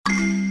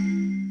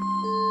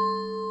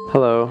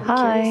Hello.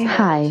 Hi.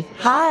 Hi.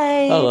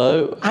 Hi.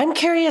 Hello. I'm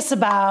curious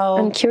about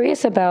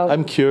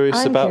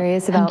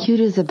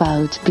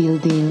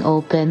Building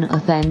open,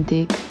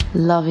 authentic,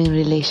 loving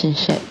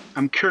relationship.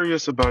 I'm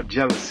curious about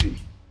jealousy.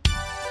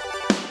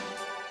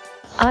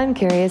 I'm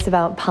curious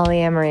about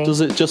polyamory.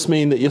 Does it just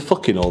mean that you're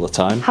fucking all the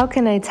time? How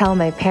can I tell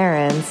my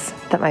parents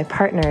that my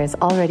partner is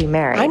already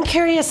married? I'm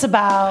curious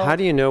about How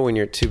do you know when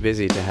you're too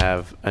busy to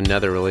have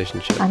another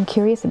relationship? I'm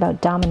curious about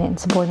dominant and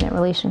subordinate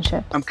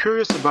relationships. I'm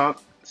curious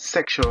about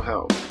sexual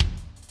health.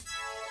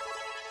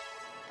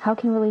 How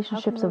can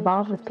relationships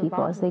evolve with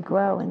people as they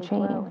grow and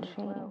change?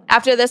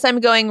 After this, I'm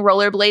going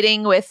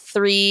rollerblading with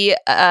 3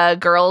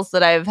 girls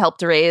that I've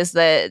helped raise.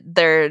 That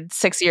they're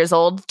 6 years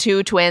old,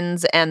 2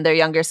 twins, and their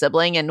younger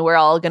sibling, and we're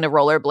all going to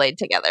rollerblade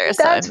together.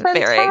 So I'm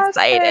very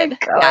excited.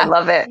 Oh, yeah. I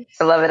love it.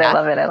 I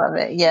love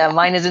it. Yeah,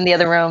 mine is in the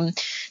other room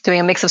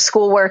doing a mix of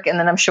schoolwork and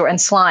then and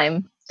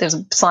slime.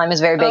 Slime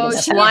is very big.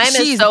 Slime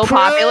is so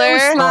popular.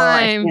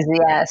 Slime.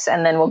 Yes,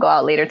 and then we'll go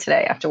out later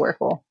today after work.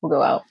 We'll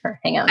go out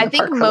or hang out. I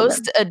think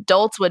most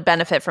adults would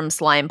benefit from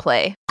slime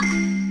play.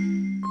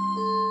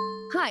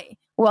 Hi,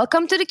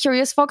 welcome to the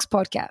Curious Fox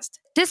podcast.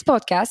 This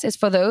podcast is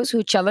for those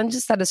who challenge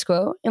the status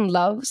quo in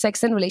love,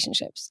 sex, and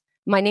relationships.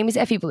 My name is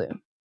Effie Blue.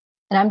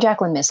 And I'm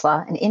Jacqueline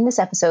Misla. And in this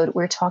episode,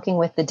 we're talking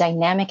with the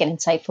dynamic and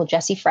insightful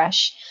Jessie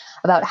Fresh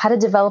about how to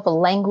develop a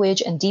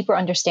language and deeper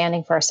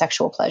understanding for our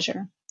sexual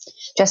pleasure.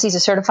 Jessie's a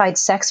certified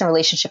sex and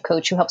relationship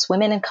coach who helps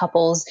women and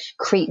couples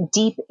create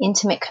deep,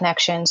 intimate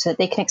connections so that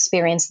they can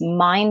experience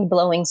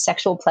mind-blowing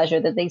sexual pleasure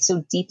that they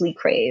so deeply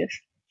crave.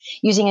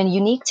 Using a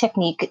unique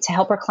technique to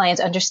help her clients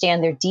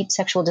understand their deep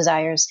sexual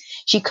desires,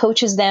 she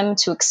coaches them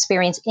to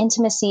experience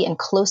intimacy and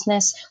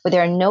closeness where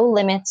there are no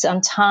limits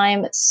on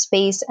time,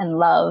 space, and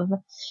love.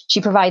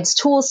 She provides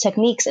tools,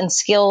 techniques, and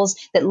skills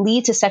that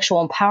lead to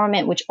sexual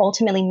empowerment, which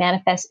ultimately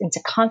manifests into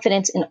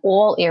confidence in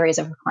all areas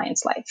of her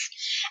client's life.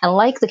 And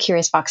like the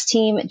Curious Fox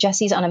team,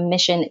 Jessie's on a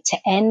mission to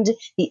end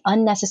the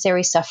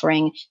unnecessary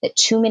suffering that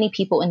too many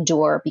people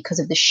endure because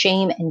of the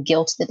shame and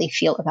guilt that they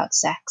feel about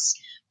sex.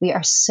 We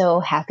are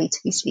so happy to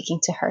be speaking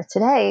to her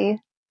today.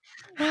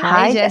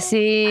 Hi,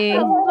 Jessie.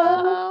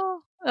 Hello.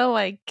 Oh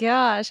my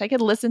gosh. I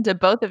could listen to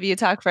both of you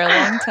talk for a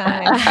long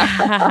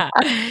time.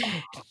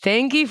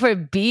 Thank you for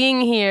being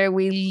here.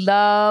 We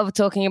love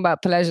talking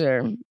about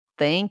pleasure.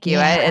 Thank you.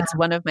 Yeah. It's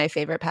one of my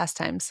favorite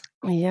pastimes.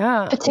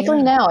 Yeah.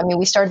 Particularly now. I mean,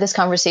 we started this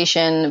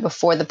conversation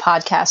before the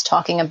podcast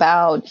talking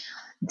about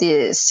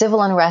the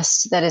civil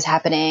unrest that is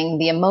happening,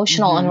 the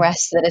emotional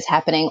unrest that is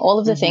happening, all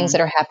of the things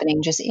that are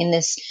happening just in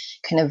this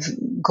kind of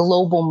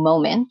global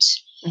moment,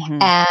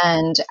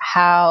 and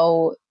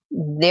how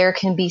there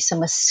can be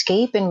some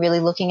escape in really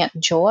looking at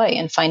joy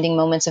and finding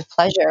moments of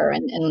pleasure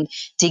and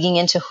digging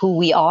into who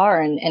we are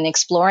and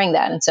exploring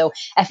that. And so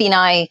Effie and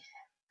I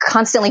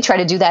constantly try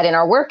to do that in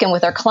our work and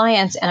with our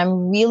clients. And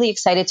I'm really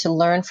excited to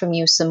learn from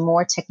you some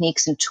more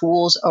techniques and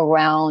tools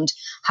around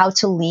how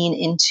to lean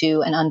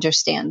into and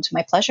understand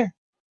my pleasure.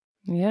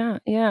 Yeah.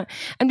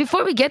 And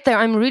before we get there,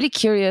 I'm really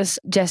curious,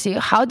 Jessie,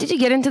 how did you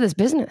get into this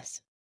business?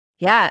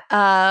 Yeah.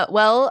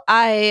 Well,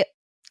 I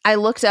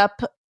looked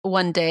up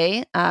one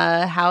day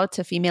how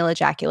to female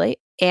ejaculate.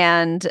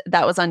 And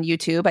that was on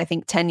YouTube, I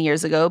think 10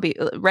 years ago,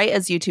 right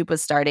as YouTube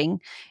was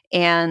starting.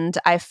 And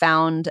I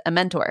found a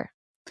mentor.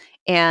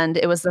 And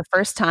it was the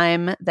first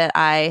time that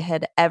I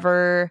had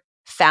ever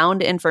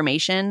found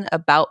information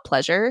about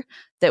pleasure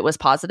that was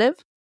positive.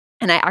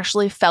 And I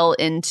actually fell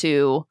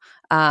into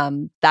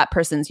that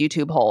person's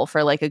YouTube hole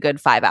for like a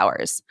good 5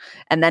 hours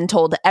and then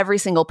told every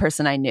single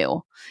person I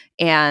knew.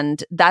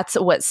 And that's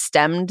what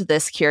stemmed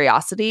this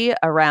curiosity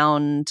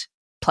around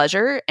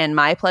pleasure and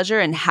my pleasure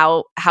and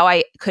how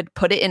I could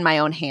put it in my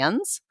own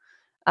hands,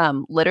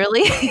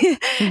 literally.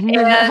 And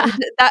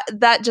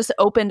that just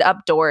opened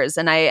up doors.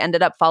 And I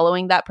ended up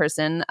following that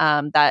person.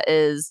 That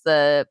is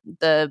the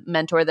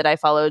mentor that I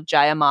followed,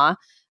 Jaya Ma.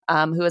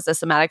 Who is a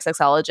somatic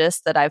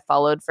sexologist that I've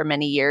followed for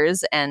many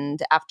years.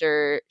 And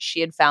after she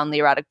had found the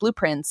erotic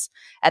blueprints,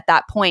 at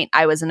that point,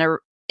 I was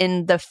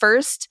in the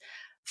first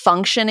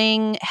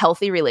functioning,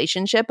 healthy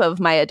relationship of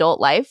my adult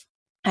life.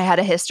 I had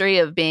a history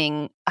of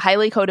being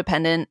highly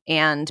codependent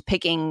and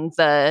picking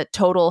the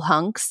total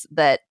hunks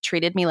that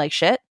treated me like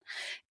shit.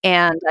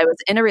 And I was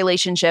in a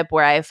relationship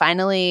where I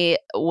finally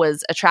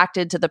was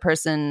attracted to the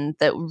person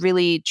that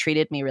really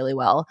treated me really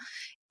well.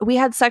 We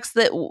had sex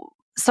that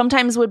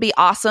sometimes would be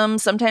awesome,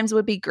 sometimes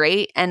would be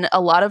great, and a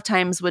lot of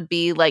times would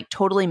be like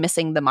totally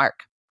missing the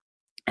mark.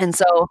 And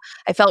so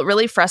I felt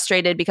really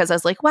frustrated because I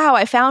was like, wow,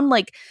 I found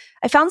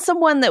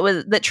someone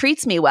that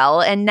treats me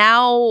well, and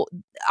now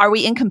are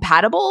we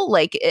incompatible?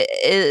 Like,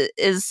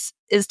 is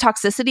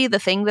toxicity the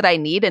thing that I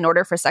need in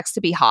order for sex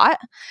to be hot?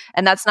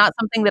 And that's not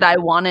something that I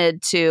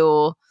wanted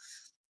to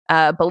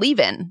believe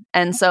in.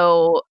 And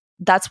so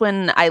that's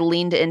when I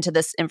leaned into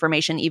this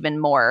information even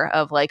more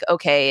of like,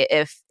 okay,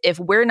 if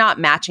we're not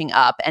matching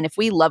up and if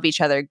we love each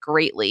other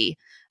greatly,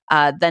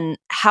 then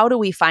how do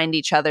we find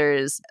each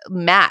other's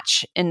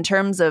match in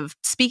terms of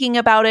speaking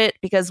about it?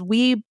 Because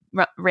we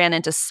ran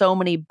into so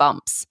many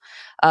bumps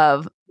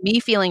of me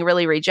feeling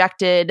really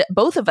rejected,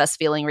 both of us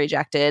feeling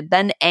rejected,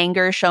 then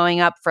anger showing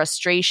up,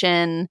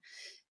 frustration,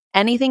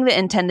 anything that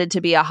intended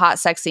to be a hot,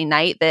 sexy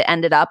night that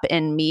ended up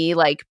in me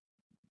like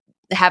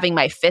having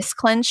my fists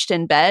clenched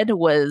in bed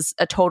was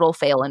a total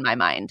fail in my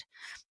mind.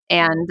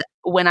 And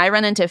when I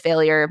run into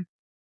failure,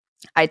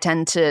 I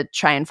tend to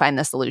try and find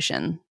the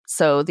solution.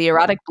 So the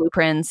erotic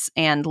blueprints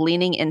and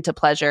leaning into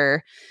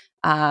pleasure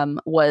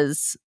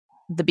was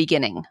the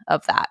beginning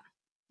of that.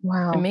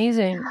 Wow.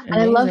 Amazing. And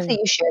I love that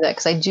you share that,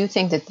 because I do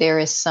think that there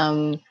is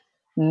some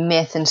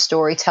myth and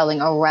storytelling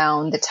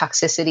around the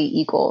toxicity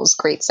equals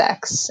great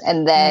sex,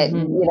 and that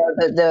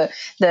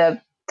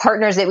the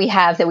partners that we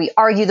have that we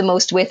argue the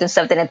most with and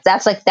stuff,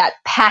 that's like that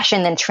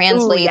passion then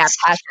translates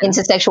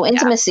into sexual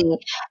intimacy,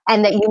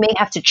 and that you may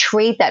have to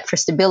trade that for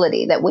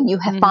stability, that when you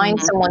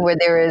find someone where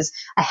there is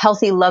a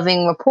healthy,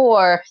 loving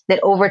rapport,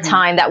 that over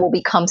time that will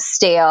become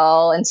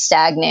stale and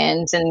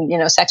stagnant,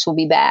 and sex will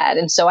be bad.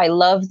 And so I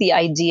love the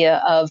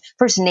idea of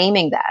first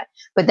naming that,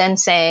 but then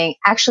saying,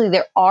 actually,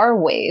 there are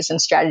ways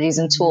and strategies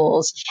and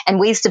tools and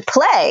ways to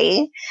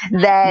play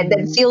that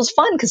feels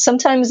fun. Because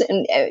sometimes,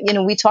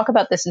 we talk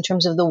about this in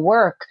terms of the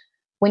work.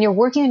 When you're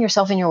working on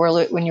yourself in your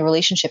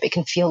relationship, it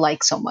can feel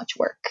like so much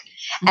work.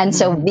 And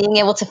so being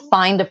able to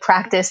find a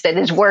practice that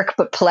is work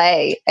but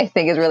play, I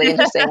think is really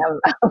interesting.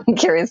 I'm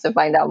curious to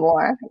find out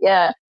more.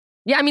 Yeah.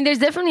 Yeah, I mean, there's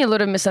definitely a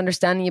lot of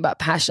misunderstanding about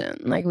passion.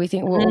 Like we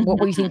think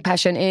what we think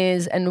passion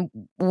is, and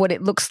what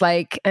it looks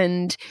like,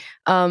 and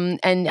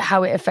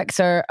how it affects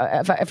our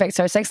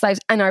sex lives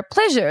and our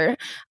pleasure,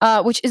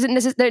 which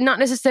isn't they're not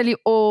necessarily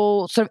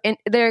all sort of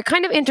they're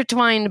kind of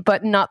intertwined,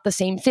 but not the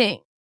same thing.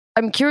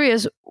 I'm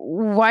curious,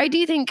 why do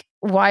you think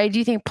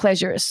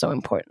pleasure is so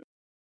important?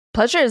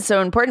 Pleasure is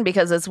so important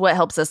because it's what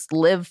helps us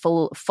live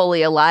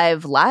fully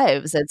alive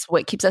lives. It's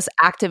what keeps us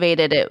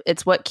activated.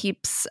 It's what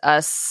keeps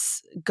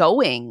us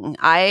going.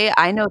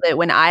 I know that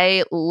when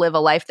I live a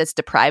life that's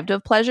deprived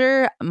of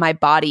pleasure, my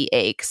body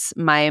aches.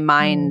 My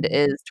mind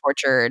is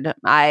tortured.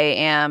 I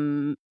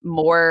am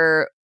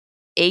more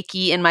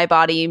achy in my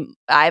body.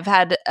 I've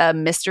had a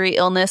mystery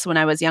illness when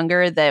I was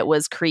younger that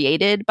was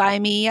created by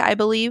me, I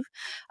believe,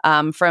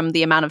 from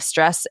the amount of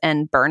stress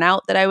and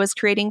burnout that I was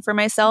creating for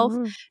myself.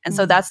 And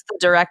so that's the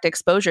direct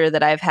exposure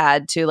that I've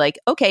had to, like,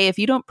 okay, if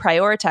you don't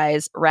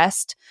prioritize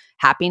rest,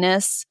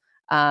 happiness,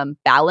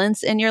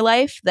 balance in your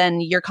life, then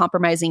you're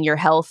compromising your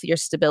health, your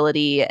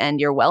stability, and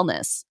your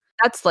wellness.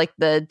 That's like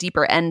the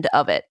deeper end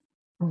of it.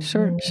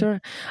 Sure.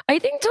 I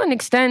think to an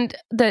extent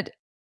that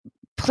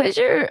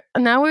pleasure,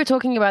 now we're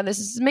talking about this,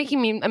 is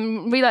making me,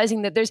 I'm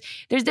realizing that there's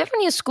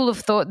definitely a school of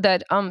thought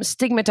that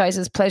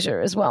stigmatizes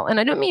pleasure as well. And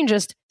I don't mean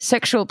just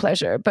sexual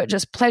pleasure, but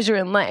just pleasure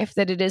in life,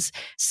 that it is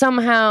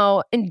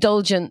somehow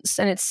indulgence,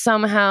 and it's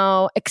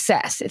somehow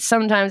excess. It's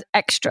sometimes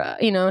extra,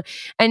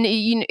 and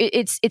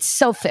it's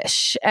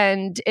selfish,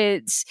 and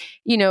it's,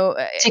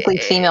 particularly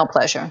female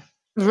pleasure.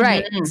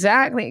 Right.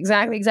 Exactly.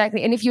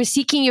 And if you're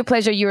seeking your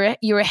pleasure,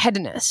 you're a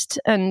hedonist,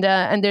 and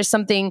there's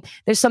something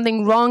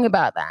wrong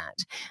about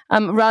that.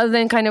 Rather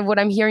than kind of what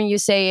I'm hearing you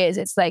say is,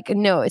 it's like,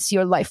 no, it's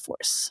your life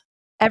force.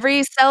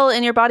 Every cell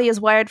in your body is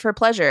wired for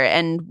pleasure,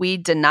 and we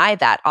deny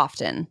that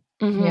often.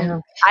 Yeah.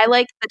 I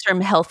like the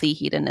term healthy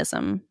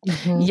hedonism.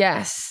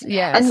 Yes.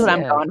 That's what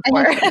I'm going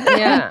for.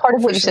 Part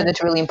of what you said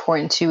that's really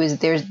important too is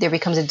there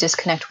becomes a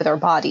disconnect with our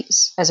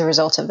bodies as a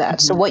result of that.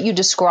 So what you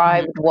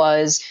described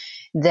was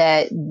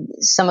that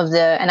some of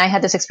and I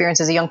had this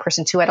experience as a young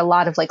person too, had a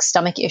lot of like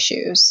stomach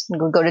issues. We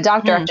would go to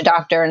doctor after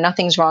doctor, and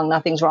nothing's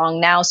wrong.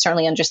 Now,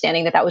 certainly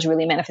understanding that was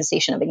really a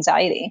manifestation of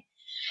anxiety,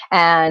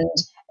 and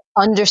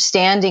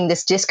understanding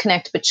this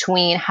disconnect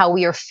between how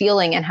we are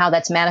feeling and how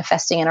that's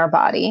manifesting in our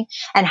body,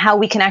 and how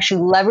we can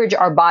actually leverage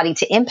our body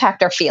to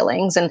impact our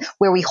feelings, and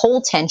where we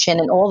hold tension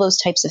and all those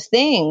types of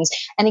things.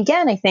 And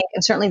again, I think,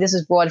 and certainly this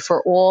is broad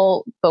for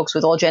all folks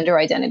with all gender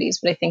identities,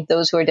 but I think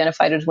those who are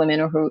identified as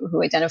women, or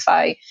who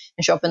identify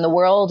and show up in the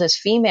world as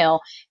female,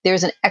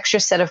 there's an extra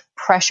set of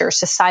pressure,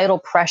 societal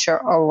pressure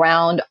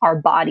around our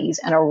bodies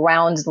and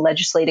around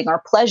legislating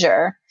our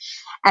pleasure.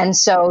 And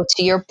so,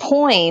 to your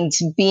point,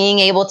 being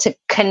able to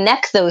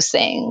connect those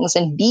things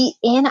and be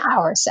in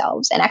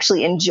ourselves and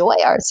actually enjoy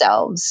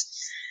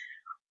ourselves,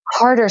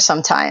 harder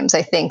sometimes,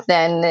 I think,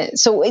 than.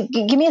 So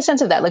give me a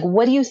sense of that. Like,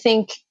 what do you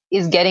think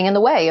is getting in the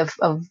way of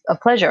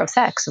pleasure, of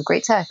sex, of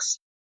great sex?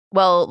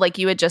 Well, like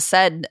you had just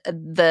said,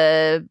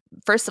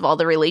 first of all,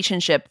 the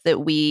relationship that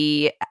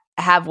we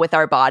have with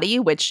our body,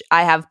 which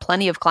I have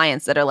plenty of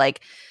clients that are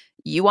like,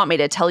 you want me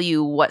to tell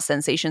you what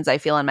sensations I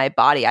feel in my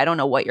body? I don't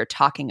know what you're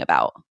talking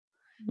about.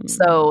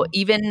 So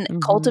even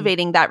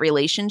cultivating that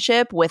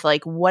relationship with,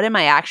 like, what am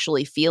I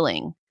actually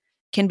feeling,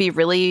 can be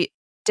really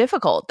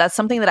difficult. That's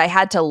something that I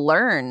had to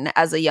learn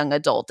as a young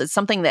adult. It's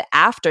something that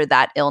after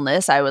that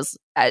illness,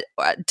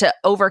 to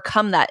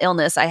overcome that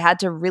illness, I had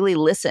to really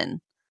listen.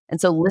 And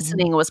so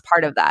listening was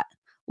part of that.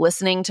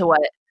 Listening to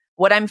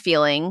what I'm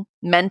feeling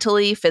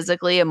mentally,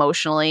 physically,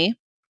 emotionally,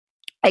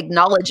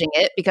 acknowledging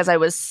it, because I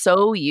was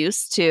so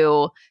used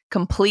to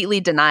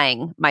completely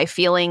denying my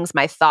feelings,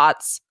 my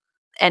thoughts,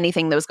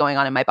 anything that was going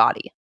on in my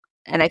body.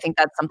 And I think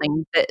that's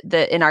something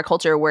that in our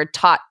culture we're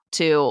taught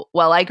to.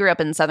 Well, I grew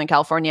up in Southern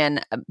California,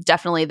 and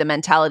definitely the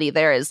mentality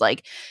there is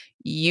like,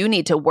 you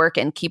need to work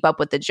and keep up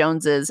with the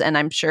Joneses. And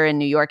I'm sure in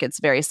New York it's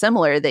very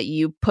similar, that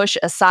you push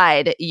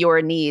aside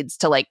your needs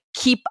to like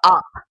keep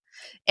up.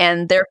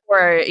 And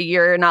therefore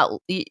you're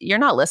not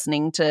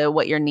listening to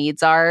what your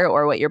needs are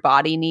or what your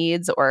body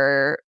needs,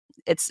 or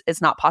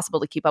it's not possible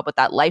to keep up with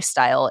that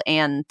lifestyle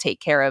and take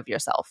care of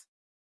yourself.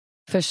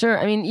 For sure.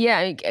 I mean,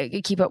 yeah,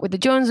 keep up with the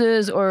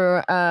Joneses,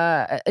 or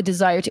a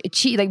desire to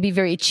achieve, like be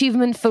very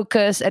achievement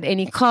focused at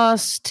any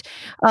cost.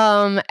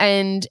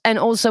 And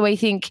also I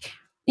think,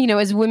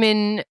 as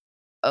women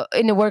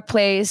in the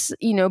workplace,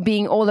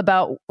 being all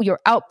about your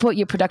output,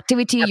 your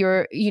productivity,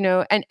 your,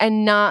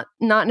 and not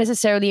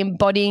necessarily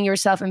embodying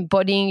yourself,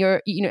 embodying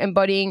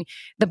embodying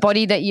the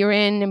body that you're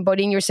in,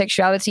 embodying your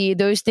sexuality.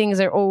 Those things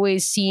are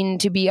always seen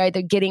to be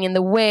either getting in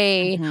the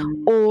way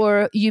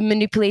or you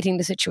manipulating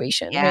the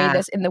situation, right?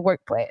 That's in the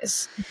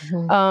workplace.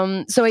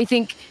 So I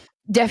think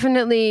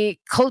definitely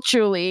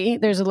culturally,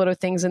 there's a lot of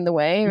things in the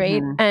way,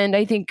 right? And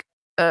I think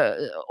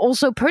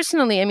also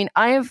personally, I mean,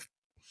 I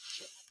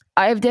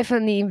have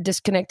definitely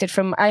disconnected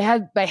from. I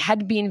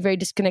had been very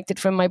disconnected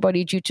from my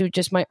body due to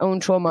just my own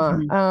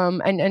trauma.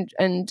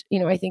 And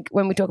I think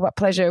when we talk about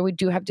pleasure, we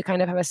do have to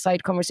kind of have a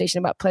side conversation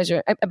about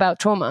pleasure, about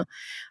trauma,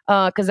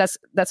 because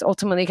that's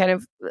ultimately kind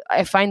of,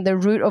 I find the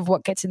root of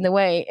what gets in the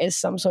way is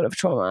some sort of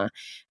trauma.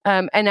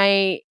 And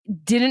I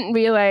didn't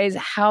realize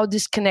how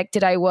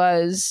disconnected I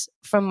was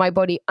from my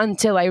body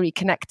until I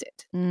reconnected.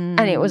 And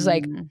it was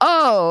like,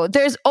 oh,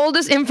 there's all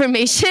this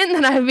information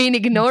that I've been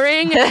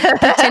ignoring,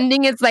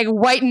 pretending it's like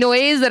white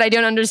noise that I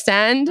don't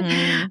understand.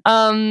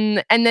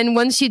 And then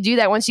once you do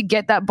that, once you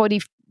get that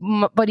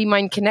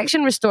body-mind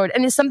connection restored,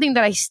 and it's something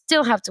that I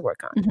still have to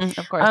work on.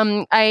 Of course.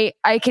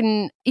 I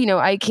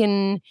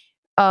can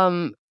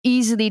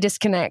easily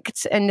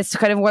disconnect, and it's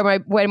kind of where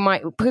my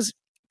because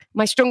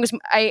my strongest,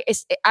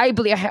 I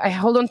believe, I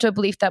hold on to a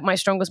belief that my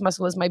strongest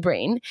muscle is my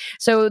brain.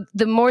 So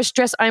the more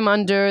stress I'm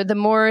under, the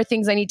more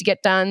things I need to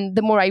get done,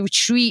 the more I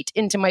retreat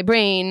into my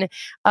brain.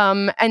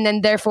 And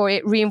then therefore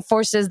it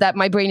reinforces that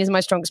my brain is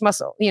my strongest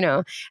muscle,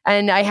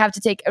 and I have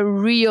to take a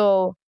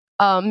real,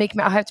 I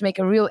have to make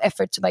a real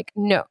effort to like,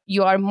 no,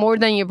 you are more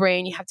than your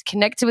brain. You have to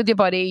connect with your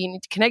body. You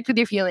need to connect with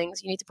your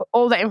feelings. You need to put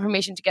all that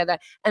information together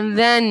and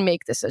then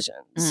make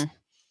decisions.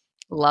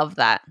 Love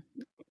that.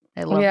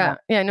 I love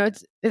that. Yeah. No,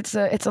 it's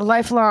a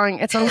lifelong,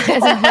 it's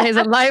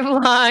a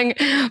lifelong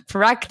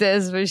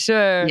practice for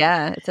sure.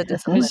 Yeah, it's a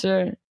discipline. For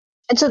sure.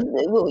 And so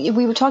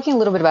we were talking a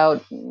little bit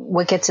about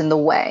what gets in the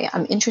way.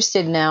 I'm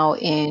interested now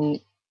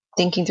in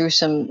thinking through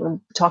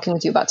talking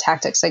with you about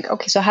tactics. Like,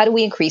 okay, so how do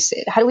we increase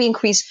it? How do we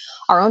increase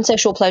our own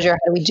sexual pleasure? How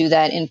do we do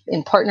that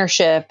in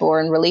partnership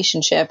or in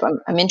relationship?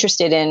 I'm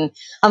interested in,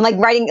 I'm like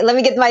writing, let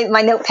me get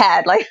my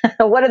notepad. Like,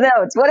 what are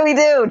those? What do we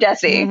do,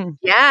 Jessie?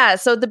 Yeah.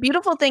 So the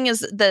beautiful thing is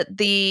that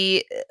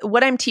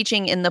what I'm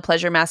teaching in the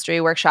Pleasure Mastery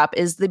Workshop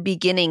is the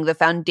beginning, the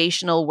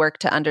foundational work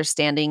to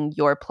understanding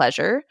your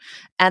pleasure.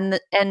 And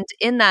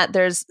in that,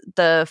 there's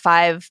the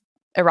 5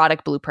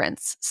 erotic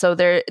blueprints. So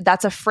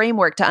that's a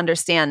framework to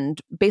understand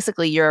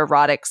basically your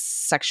erotic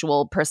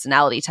sexual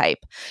personality type.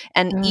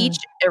 And each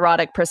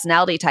erotic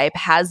personality type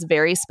has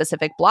very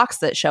specific blocks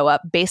that show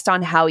up based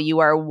on how you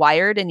are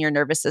wired in your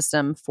nervous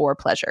system for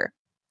pleasure.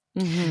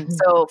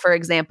 So for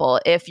example,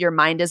 if your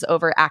mind is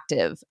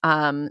overactive,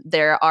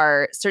 there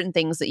are certain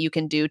things that you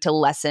can do to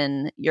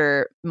lessen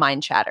your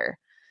mind chatter.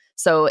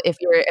 So if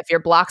your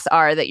blocks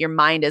are that your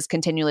mind is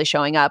continually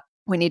showing up,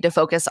 we need to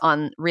focus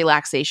on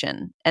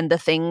relaxation and the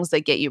things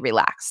that get you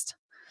relaxed.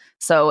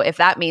 So if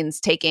that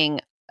means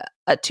taking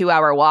a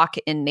 2-hour walk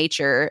in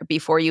nature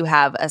before you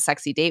have a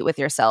sexy date with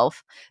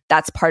yourself,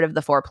 that's part of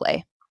the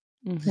foreplay.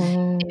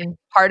 If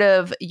part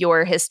of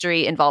your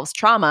history involves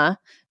trauma,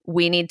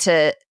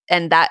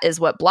 and that is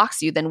what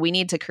blocks you, then we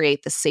need to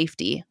create the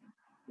safety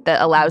that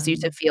allows you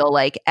to feel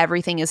like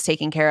everything is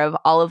taken care of.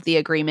 All of the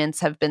agreements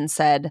have been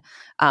said.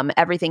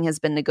 Everything has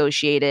been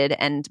negotiated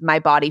and my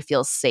body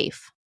feels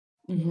safe.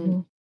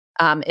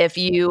 If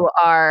you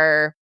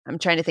are, I'm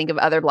trying to think of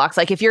other blocks,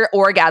 like if you're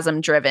orgasm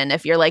driven,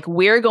 if you're like,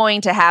 we're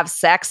going to have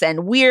sex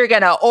and we're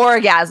going to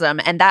orgasm,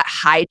 and that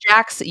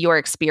hijacks your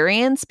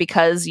experience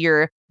because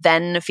you're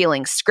then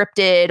feeling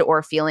scripted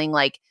or feeling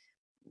like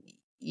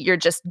you're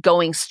just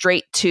going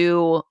straight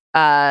to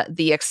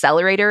the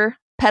accelerator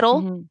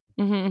pedal.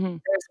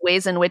 There's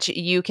ways in which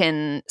you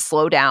can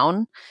slow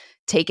down,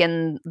 take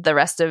in the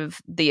rest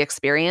of the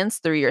experience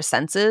through your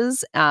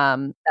senses.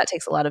 That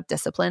takes a lot of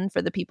discipline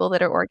for the people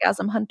that are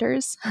orgasm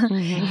hunters.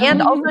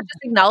 And also just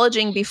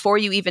acknowledging before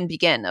you even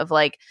begin of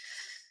like,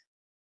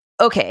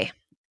 okay,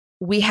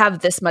 we have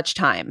this much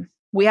time.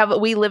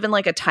 We live in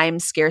like a time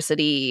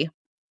scarcity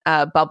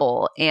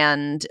bubble.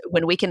 And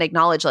when we can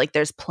acknowledge like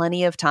there's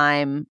plenty of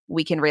time,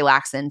 we can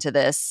relax into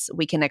this,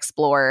 we can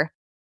explore,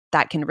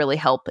 that can really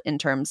help in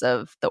terms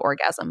of the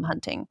orgasm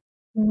hunting.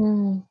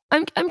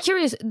 I'm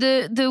curious.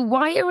 The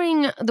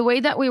wiring, the way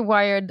that we're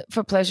wired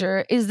for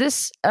pleasure, is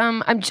this?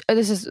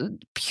 This is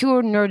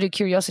pure nerdy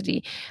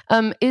curiosity.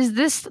 Is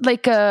this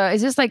like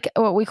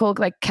what we call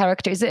like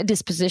character? Is it a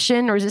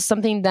disposition, or is this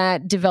something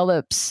that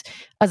develops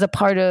as a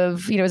part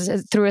of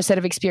through a set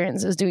of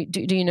experiences? Do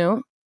you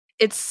know?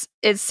 It's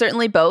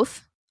certainly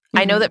both.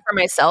 I know that for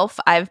myself,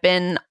 I've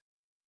been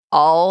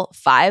all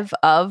 5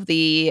 of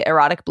the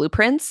erotic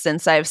blueprints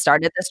since I've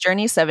started this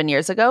journey 7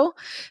 years ago.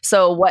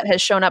 So what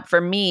has shown up for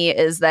me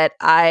is that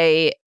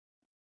I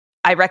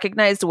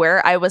recognized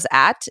where I was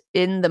at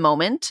in the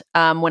moment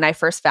when I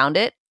first found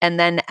it. And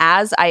then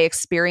as I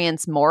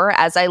experience more,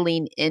 as I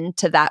lean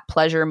into that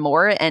pleasure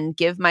more and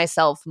give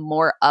myself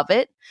more of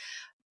it,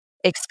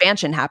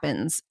 expansion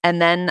happens.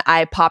 And then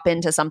I pop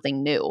into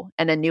something new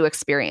and a new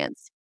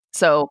experience.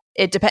 So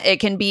it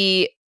can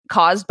be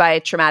caused by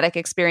traumatic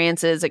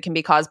experiences. It can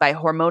be caused by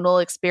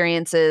hormonal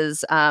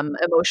experiences,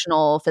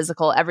 emotional,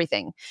 physical,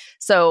 everything.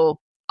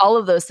 So all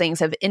of those things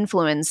have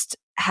influenced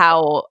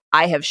how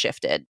I have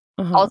shifted.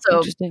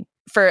 Also,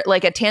 for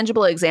like a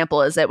tangible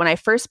example is that when I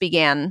first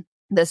began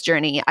this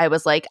journey, I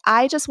was like,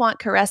 I just want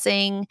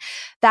caressing.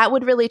 That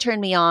would really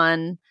turn me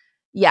on.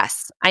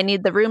 Yes, I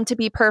need the room to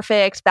be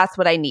perfect. That's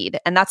what I need.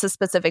 And that's a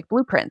specific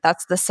blueprint.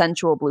 That's the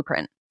sensual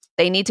blueprint.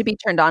 They need to be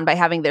turned on by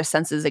having their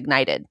senses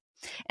ignited.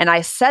 And I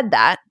said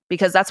that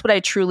because that's what I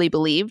truly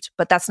believed,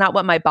 but that's not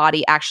what my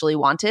body actually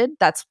wanted.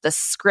 That's the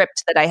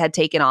script that I had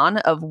taken on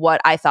of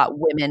what I thought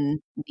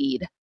women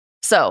need.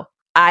 So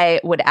I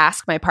would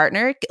ask my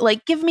partner,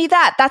 like, give me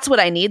that. That's what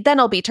I need. Then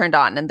I'll be turned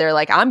on. And they're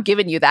like, I'm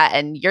giving you that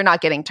and you're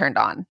not getting turned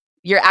on.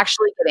 You're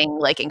actually getting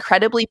like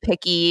incredibly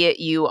picky.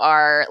 You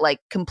are like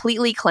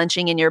completely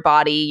clenching in your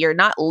body. You're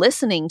not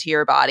listening to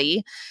your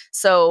body.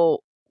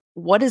 So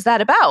what is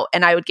that about?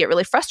 And I would get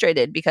really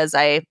frustrated because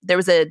there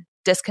was a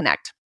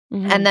disconnect.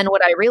 And then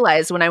what I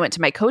realized when I went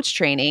to my coach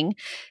training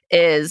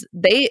is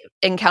they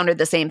encountered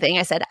the same thing.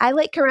 I said, I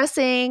like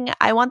caressing.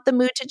 I want the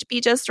mood to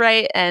be just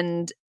right.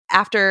 And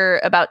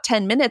after about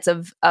 10 minutes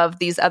of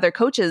these other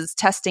coaches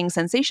testing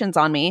sensations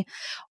on me,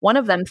 one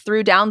of them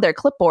threw down their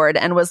clipboard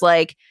and was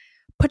like,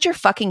 put your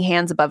fucking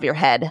hands above your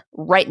head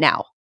right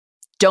now.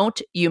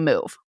 Don't you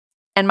move.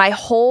 And my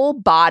whole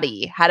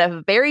body had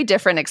a very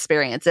different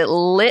experience. It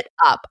lit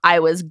up. I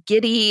was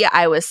giddy.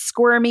 I was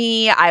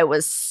squirmy. I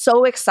was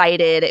so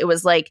excited. It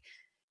was like,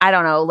 I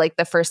don't know, like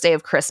the first day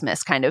of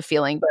Christmas kind of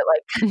feeling, but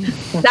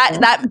like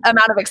that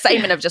amount of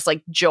excitement of just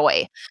like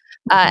joy.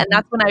 And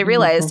that's when I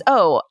realized,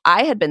 oh,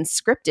 I had been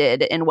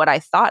scripted in what I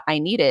thought I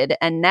needed.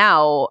 And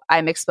now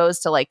I'm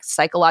exposed to like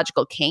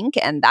psychological kink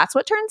and that's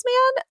what turns me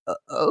on.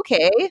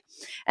 Okay.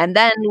 And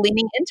then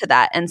leaning into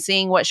that and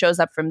seeing what shows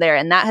up from there.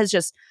 And that has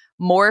just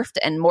morphed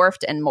and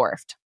morphed and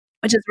morphed,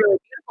 which is really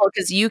beautiful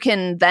because you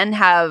can then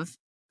have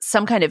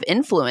some kind of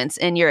influence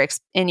in your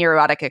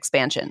erotic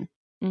expansion.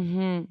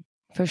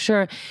 For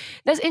sure.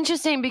 That's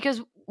interesting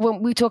because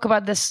when we talk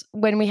about this,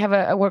 when we have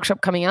a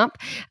workshop coming up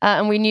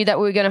and we knew that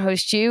we were going to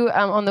host you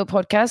on the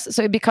podcast.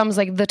 So it becomes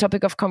like the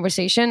topic of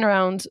conversation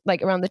around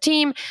the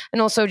team.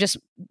 And also just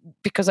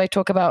because I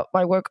talk about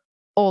my work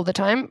all the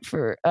time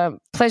for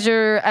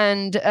pleasure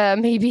and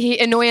maybe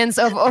annoyance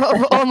of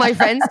all my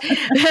friends.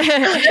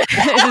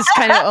 This is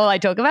kind of all I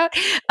talk about.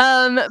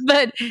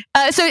 But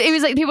so it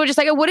was like people were just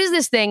like, oh, what is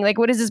this thing? Like,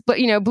 what is this?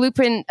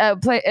 Blueprint,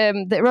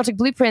 the erotic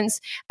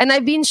blueprints. And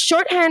I've been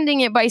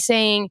shorthanding it by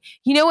saying,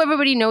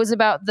 everybody knows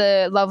about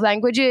the love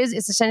languages.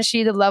 It's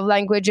essentially the love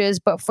languages,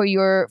 but for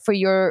your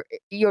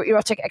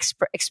erotic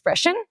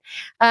expression.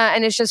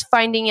 And it's just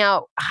finding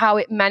out how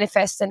it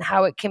manifests and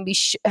how it can be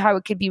how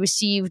it could be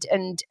received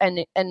and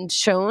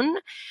shown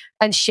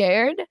and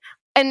shared.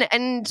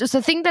 And just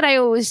the thing that I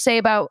always say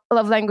about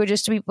love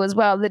languages to people as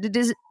well, that it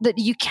is that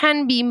you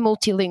can be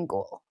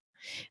multilingual.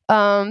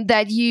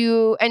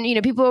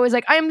 People are always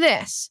like, I'm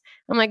this.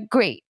 I'm like,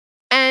 great.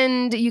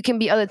 And you can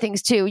be other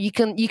things too. You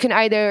can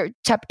either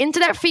tap into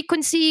that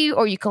frequency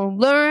or you can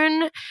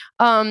learn,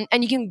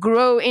 and you can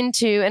grow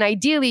into, and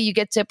ideally you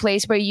get to a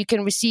place where you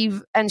can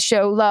receive and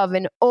show love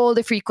in all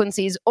the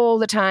frequencies all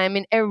the time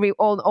in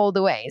all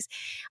the ways.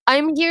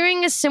 I'm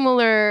hearing a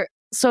similar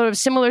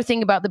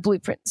thing about the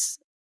blueprints.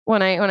 So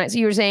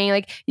you were saying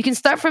like you can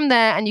start from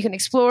that and you can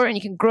explore and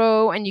you can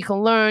grow and you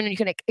can learn and you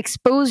can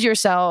expose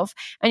yourself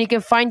and you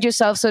can find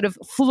yourself sort of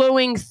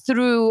flowing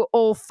through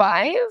all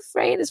 5,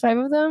 right? There's 5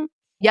 of them.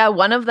 Yeah,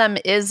 one of them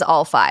is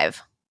all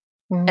 5.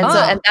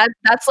 And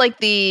that's like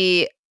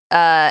the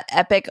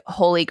epic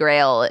holy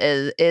grail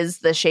is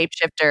the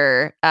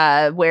shapeshifter,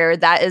 where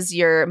that is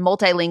your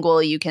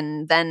multilingual. You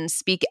can then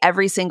speak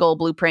every single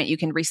blueprint. You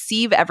can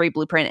receive every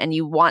blueprint and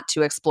you want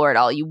to explore it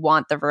all. You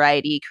want the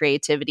variety,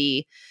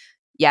 creativity.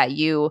 Yeah,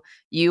 you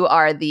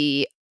are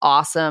the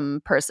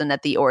awesome person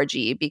at the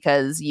orgy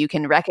because you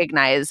can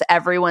recognize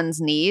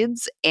everyone's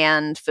needs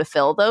and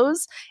fulfill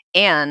those,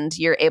 and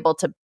you're able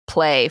to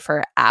play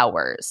for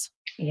hours.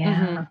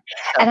 Yeah.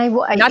 And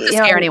I not to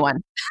scare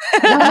anyone.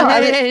 No,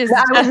 I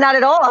was not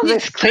at all. I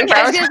was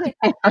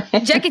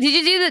Jackie,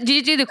 did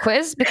you do the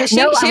quiz? Because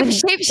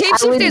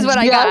Shapeshifter is what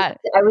I got.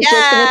 I was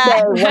just going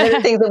to say, one of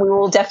the things that we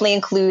will definitely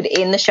include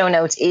in the show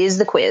notes is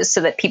the quiz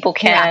so that people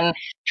can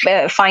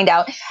find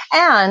out.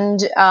 And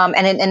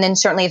then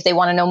certainly if they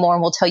want to know more,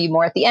 and we'll tell you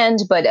more at the end,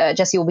 but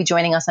Jessie will be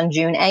joining us on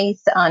June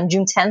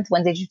 10th,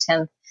 Wednesday, June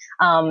 10th,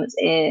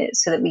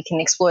 so that we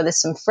can explore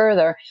this some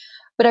further.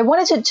 But I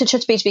wanted to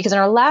touch base because in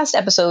our last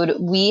episode,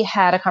 we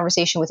had a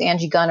conversation with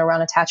Angie Gunn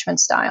around attachment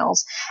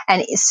styles.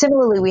 And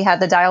similarly, we had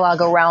the dialogue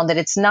around that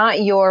it's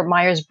not your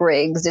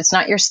Myers-Briggs, it's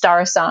not your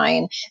star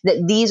sign, that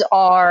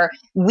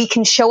we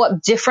can show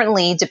up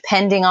differently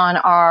depending on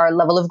our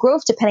level of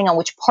growth, depending on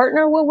which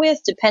partner we're with,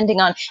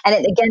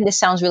 again, this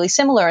sounds really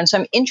similar. And so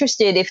I'm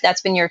interested if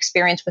that's been your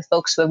experience with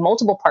folks who have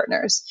multiple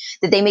partners,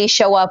 that they may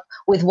show up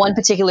with one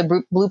particular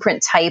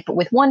blueprint type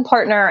with one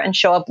partner and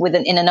show up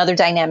in another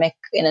dynamic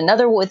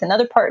with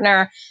another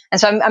partner. And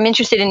so I'm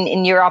interested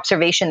in your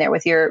observation there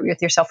with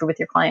yourself or with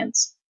your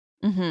clients.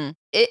 Mm-hmm.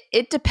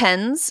 It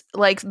depends.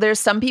 Like there's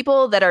some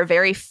people that are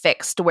very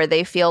fixed where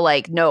they feel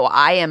like, no,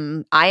 I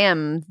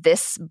am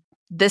this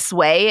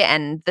way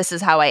and this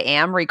is how I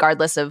am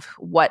regardless of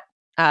what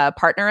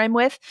partner I'm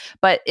with.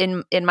 But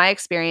in my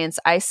experience,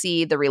 I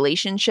see the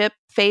relationship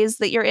phase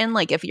that you're in.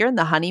 Like if you're in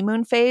the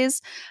honeymoon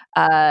phase,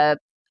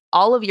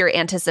 all of your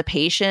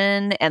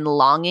anticipation and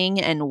longing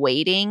and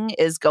waiting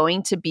is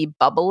going to be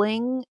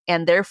bubbling,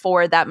 and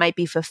therefore that might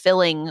be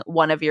fulfilling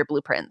one of your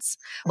blueprints.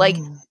 Like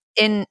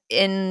in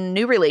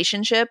new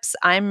relationships,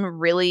 I'm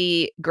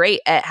really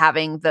great at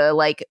having the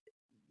like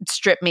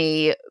strip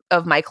me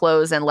of my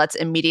clothes and let's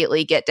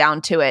immediately get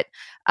down to it,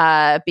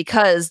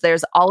 because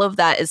there's all of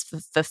that is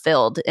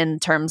fulfilled in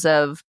terms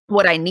of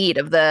what I need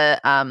of the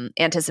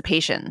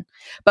anticipation.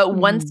 But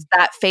once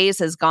that phase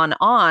has gone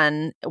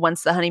on,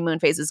 once the honeymoon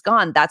phase is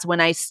gone, that's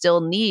when I still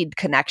need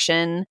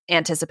connection,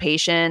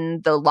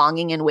 anticipation, the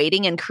longing and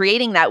waiting, and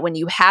creating that when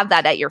you have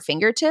that at your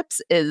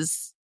fingertips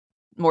is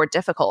more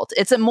difficult.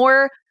 It's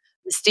more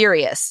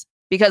mysterious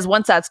because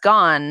once that's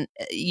gone,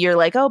 you're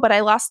like, oh, but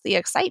I lost the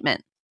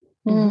excitement.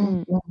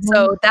 Mm-hmm.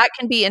 So that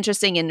can be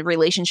interesting in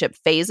relationship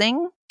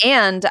phasing.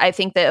 And I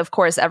think that, of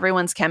course,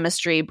 everyone's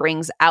chemistry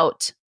brings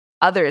out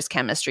others'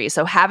 chemistry.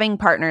 So having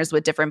partners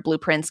with different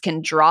blueprints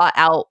can draw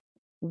out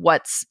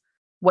what's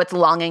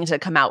longing to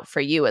come out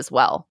for you as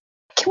well.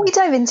 Can we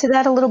dive into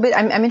that a little bit?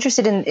 I'm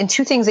interested in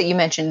two things that you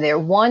mentioned there.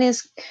 One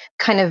is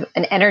kind of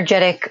an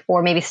energetic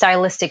or maybe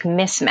stylistic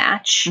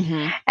mismatch.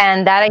 Mm-hmm.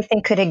 And that I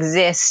think could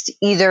exist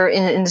either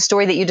in the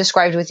story that you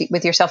described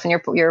with yourself and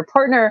your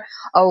partner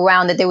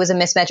around that there was a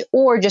mismatch,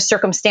 or just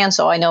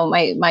circumstantial. I know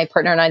my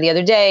partner and I the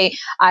other day,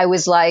 I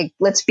was like,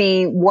 let's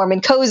be warm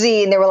and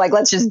cozy. And they were like,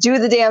 let's just do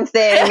the damn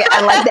thing.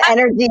 And like the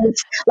energy,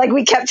 like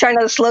we kept trying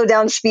to slow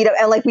down, speed up,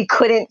 and like we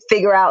couldn't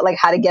figure out like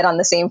how to get on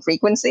the same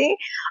frequency.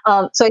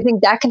 So I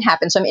think that can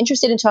happen. So I'm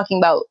interested in talking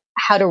about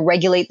how to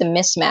regulate the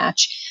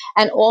mismatch.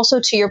 And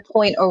also to your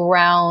point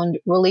around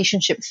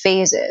relationship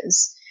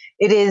phases.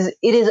 It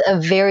is a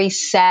very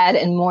sad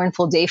and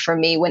mournful day for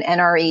me when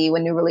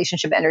new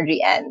relationship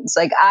energy ends.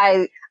 Like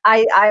I'm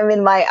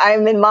in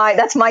my,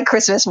 that's my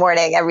Christmas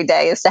morning every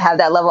day, is to have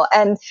that level.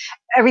 And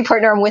every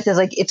partner I'm with is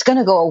like, it's going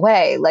to go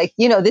away. Like,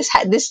 this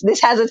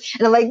has it.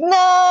 And I'm like,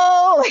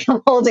 no,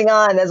 I'm holding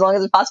on as long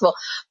as it's possible.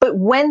 But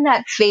when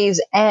that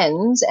phase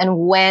ends and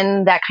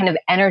when that kind of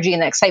energy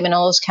and that excitement,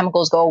 all those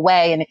chemicals go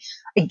away, and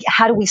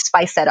how do we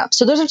spice that up?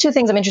 So those are two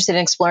things I'm interested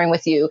in exploring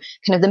with you,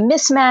 kind of the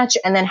mismatch,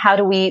 and then how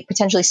do we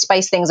potentially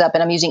spice things up?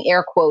 And I'm using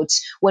air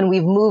quotes when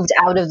we've moved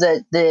out of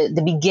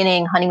the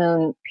beginning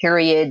honeymoon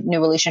period,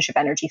 new relationship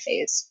energy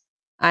phase.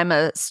 I'm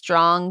a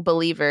strong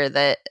believer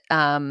that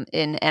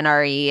in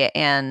NRE,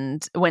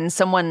 and when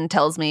someone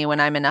tells me when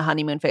I'm in a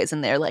honeymoon phase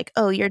and they're like,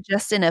 oh, you're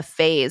just in a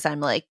phase, I'm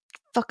like,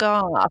 fuck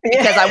off,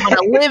 because I want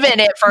to live in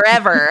it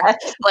forever.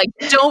 Like,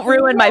 don't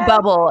ruin my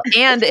bubble.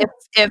 And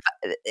if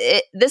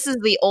this is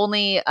the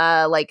only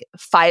like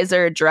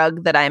Pfizer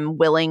drug that I'm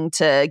willing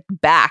to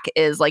back,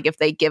 is like if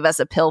they give us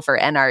a pill for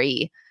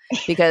NRE,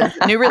 because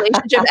new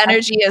relationship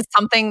energy is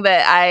something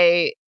that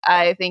I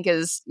think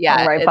is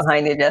I'm right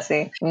behind you,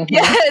 Jessie. Mm-hmm.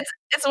 Yeah,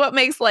 it's what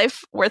makes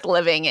life worth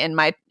living in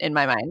my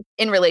mind,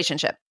 in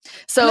relationship.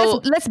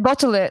 So let's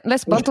bottle it.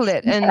 Let's bottle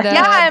it and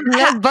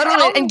let's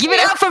bottle it and give it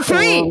out for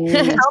free.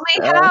 Tell me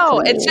how.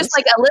 It's just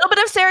like a little bit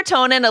of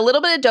serotonin, a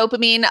little bit of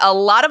dopamine, a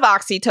lot of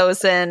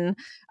oxytocin,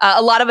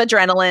 a lot of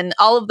adrenaline,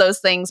 all of those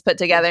things put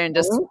together and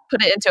just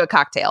put it into a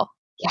cocktail.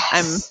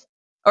 Yes.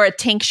 Or a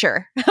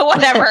tincture,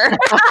 whatever.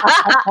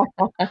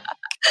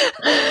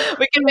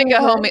 We can make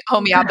a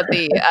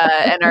homeopathy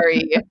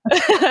NRE.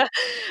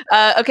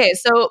 Okay,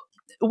 so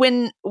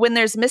when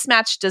there's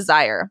mismatched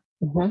desire,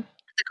 the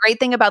great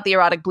thing about the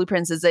erotic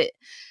blueprints is that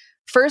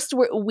first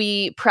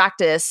we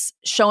practice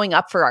showing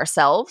up for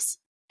ourselves.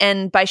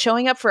 And by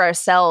showing up for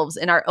ourselves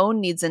in our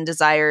own needs and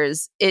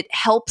desires, it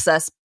helps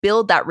us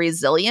build that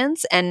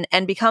resilience and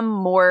become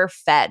more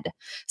fed.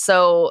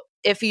 So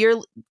if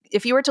you're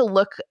if you were to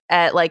look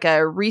at like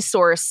a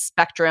resource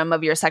spectrum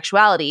of your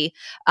sexuality,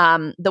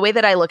 the way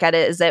that I look at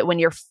it is that when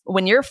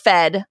you're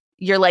fed,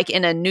 you're like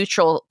in a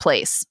neutral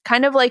place,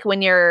 kind of like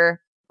when you're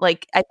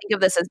like, I think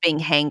of this as being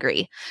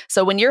hangry.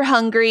 So when you're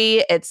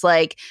hungry, it's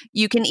like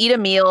you can eat a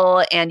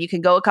meal and you can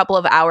go a couple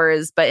of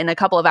hours, but in a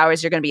couple of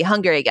hours, you're going to be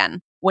hungry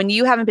again. When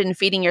you haven't been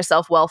feeding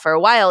yourself well for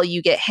a while,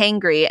 you get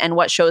hangry. And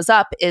what shows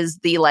up is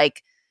the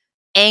like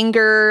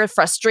anger,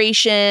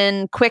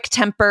 frustration, quick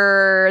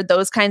temper,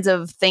 those kinds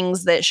of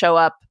things that show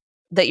up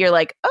that you're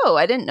like, oh,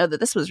 I didn't know that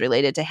this was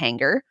related to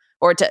hanger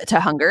or to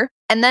hunger.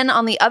 And then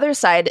on the other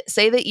side,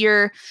 say that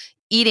you're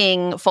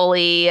eating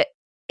fully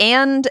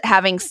and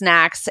having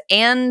snacks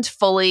and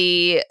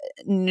fully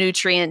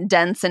nutrient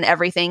dense and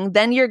everything,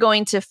 then you're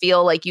going to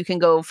feel like you can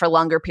go for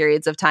longer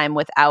periods of time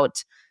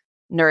without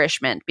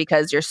nourishment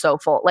because you're so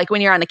full, like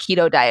when you're on a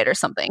keto diet or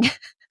something.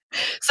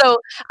 So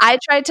I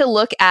tried to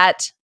look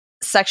at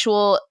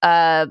sexual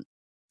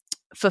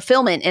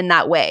fulfillment in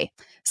that way.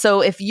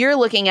 So if you're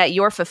looking at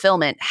your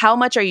fulfillment, how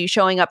much are you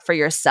showing up for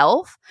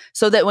yourself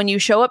so that when you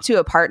show up to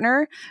a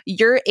partner,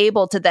 you're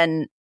able to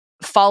then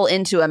fall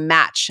into a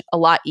match a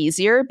lot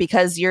easier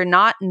because you're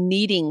not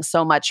needing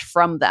so much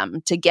from them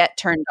to get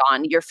turned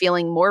on. You're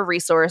feeling more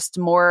resourced,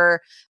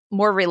 more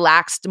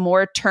relaxed,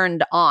 more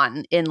turned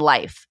on in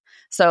life.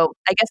 So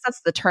I guess that's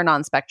the turn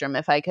on spectrum.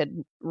 If I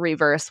could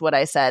reverse what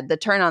I said, the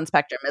turn on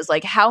spectrum is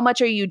like, how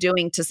much are you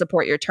doing to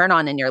support your turn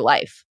on in your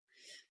life?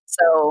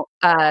 So,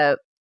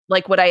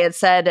 like what I had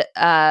said,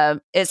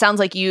 it sounds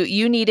like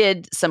you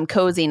needed some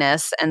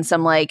coziness and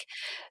some like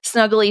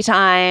snuggly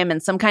time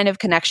and some kind of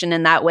connection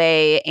in that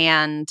way.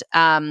 And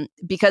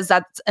because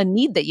that's a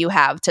need that you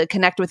have to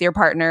connect with your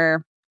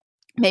partner,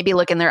 maybe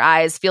look in their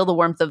eyes, feel the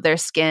warmth of their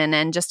skin,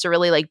 and just to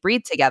really like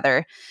breathe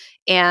together.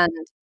 And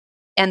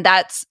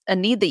that's a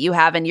need that you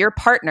have. And your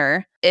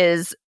partner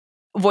is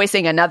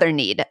voicing another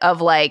need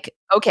of like,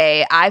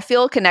 okay, I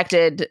feel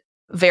connected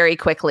very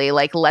quickly.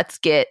 Like, let's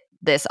get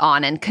this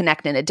on and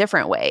connect in a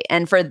different way.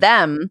 And for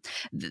them,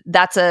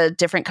 that's a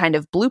different kind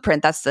of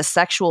blueprint. That's the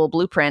sexual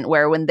blueprint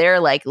where when they're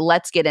like,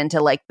 let's get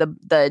into like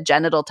the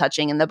genital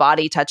touching and the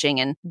body touching.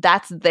 And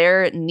that's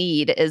their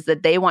need, is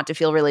that they want to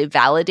feel really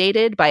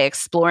validated by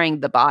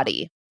exploring the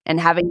body and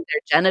having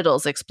their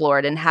genitals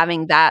explored and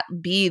having that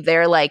be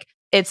their like,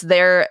 it's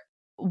their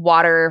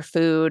water,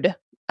 food,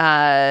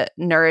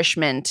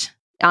 nourishment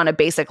on a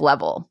basic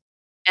level.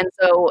 And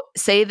so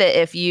say that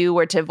if you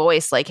were to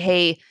voice like,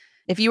 hey,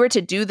 if you were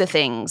to do the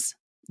things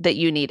that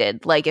you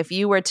needed, like if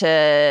you were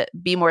to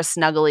be more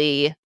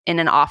snuggly in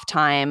an off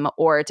time,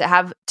 or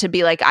to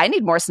be like, I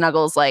need more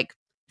snuggles like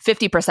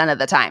 50% of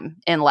the time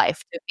in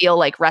life to feel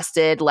like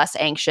rested, less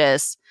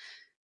anxious,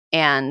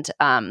 and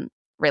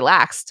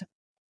relaxed.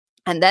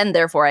 And then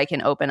therefore I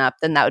can open up,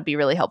 then that would be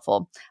really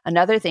helpful.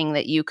 Another thing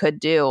that you could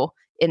do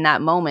in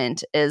that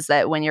moment is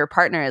that when your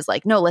partner is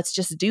like, no, let's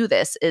just do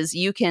this, is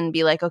you can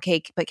be like,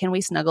 okay, but can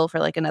we snuggle for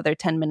like another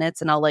 10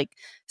 minutes and I'll like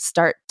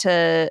start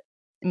to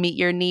meet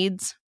your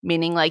needs?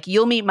 Meaning like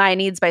you'll meet my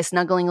needs by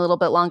snuggling a little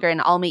bit longer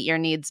and I'll meet your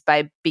needs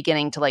by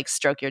beginning to like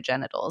stroke your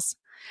genitals.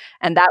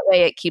 And that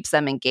way it keeps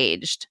them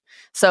engaged.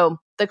 So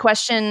the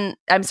question,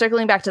 I'm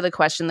circling back to the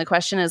question. The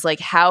question is like,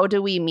 how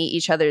do we meet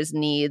each other's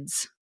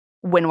needs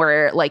when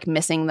we're like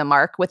missing the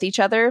mark with each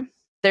other?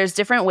 There's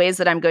different ways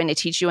that I'm going to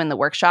teach you in the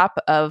workshop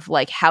of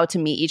like how to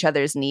meet each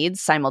other's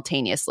needs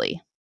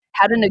simultaneously,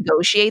 how to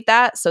negotiate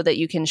that so that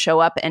you can show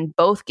up and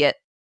both get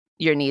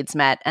your needs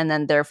met and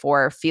then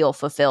therefore feel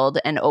fulfilled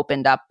and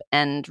opened up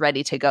and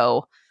ready to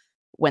go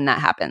when that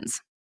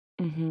happens.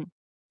 Mm-hmm.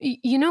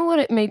 You know what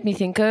it made me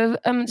think of,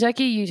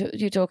 Jackie,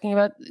 you talking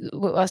about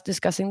us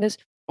discussing this.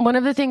 One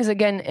of the things,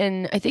 again,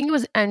 in I think it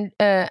was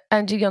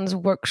Angie Young's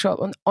workshop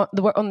on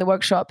the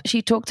workshop,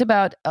 she talked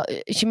about,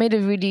 she made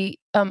a really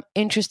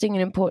interesting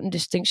and important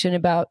distinction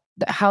about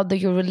how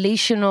your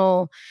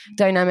relational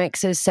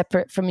dynamics is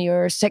separate from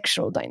your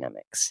sexual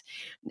dynamics,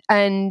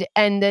 and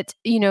that,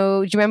 you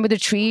know, do you remember the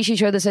tree? She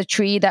showed us a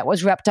tree that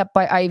was wrapped up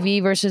by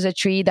ivy versus a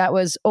tree that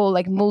was all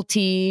like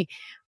multi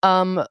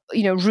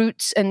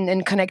roots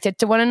and connected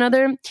to one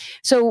another.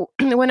 So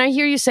when I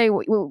hear you say,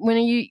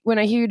 when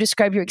I hear you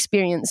describe your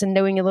experience and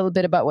knowing a little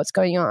bit about what's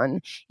going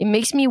on, it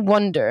makes me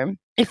wonder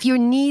if your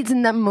needs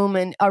in that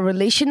moment are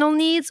relational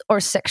needs or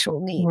sexual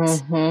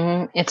needs.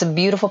 Mm-hmm. It's a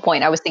beautiful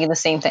point. I was thinking the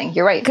same thing.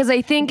 You're right. Because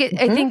I think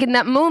in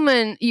that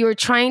moment you're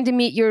trying to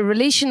meet your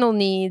relational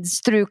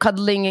needs through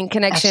cuddling and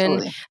connection.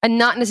 Absolutely. And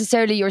not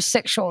necessarily your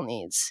sexual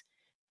needs.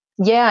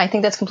 Yeah, I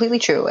think that's completely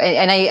true.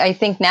 And I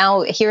think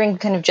now hearing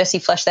kind of Jessie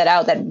flesh that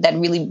out,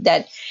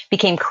 that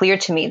became clear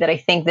to me, that I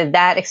think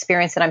that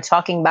experience that I'm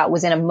talking about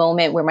was in a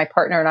moment where my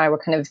partner and I were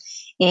kind of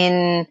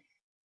in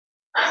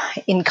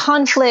in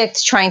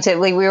conflict, trying to,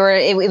 like,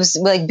 it was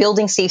like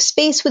building safe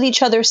space with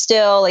each other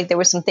still. Like there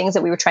were some things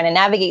that we were trying to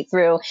navigate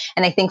through.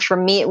 And I think for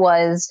me, it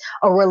was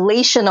a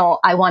relational,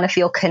 I want to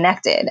feel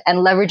connected and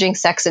leveraging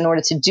sex in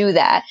order to do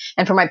that.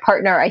 And for my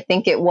partner, I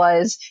think it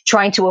was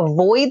trying to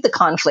avoid the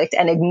conflict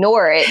and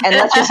ignore it. And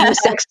let's just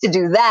use sex to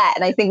do that.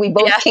 And I think we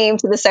both came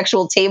to the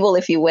sexual table,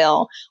 if you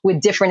will,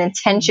 with different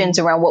intentions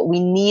around what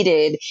we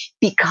needed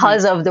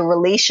because of the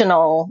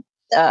relational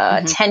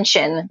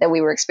tension that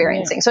we were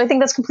experiencing. So I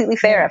think that's completely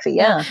fair, Effie.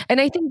 Yeah.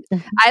 And I think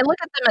I look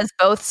at them as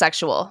both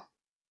sexual.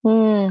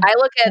 I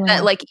look at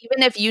that, like,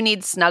 even if you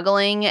need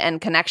snuggling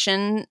and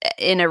connection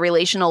in a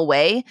relational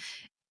way,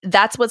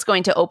 that's what's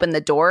going to open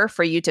the door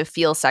for you to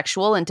feel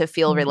sexual and to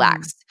feel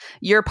relaxed.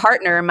 Your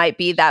partner might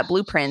be that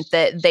blueprint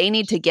that they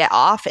need to get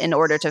off in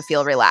order to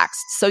feel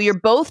relaxed. So you're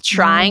both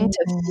trying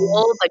to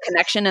feel the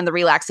connection and the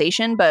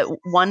relaxation, but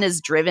one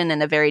is driven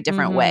in a very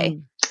different way.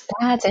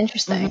 That's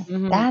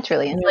interesting. That's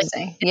really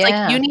interesting. It's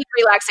like you need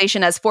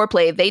relaxation as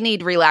foreplay. They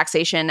need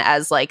relaxation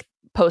as like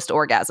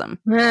post-orgasm.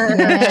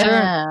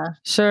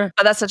 Sure.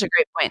 But that's such a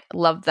great point.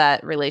 Love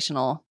that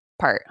relational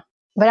part.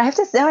 But I have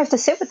to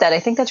sit with that. I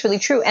think that's really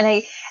true.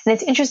 And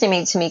it's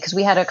interesting to me because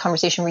we had a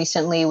conversation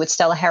recently with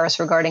Stella Harris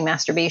regarding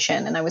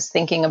masturbation. And I was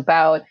thinking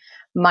about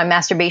my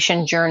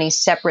masturbation journey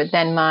separate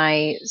than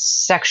my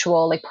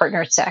sexual, like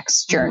partner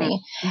sex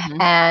journey.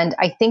 And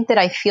I think that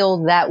I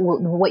feel that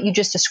what you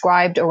just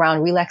described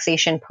around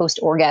relaxation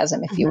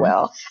post-orgasm, if you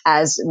will,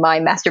 as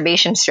my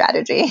masturbation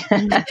strategy,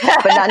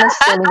 but not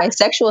necessarily my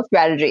sexual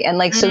strategy. And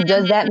like, so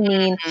does that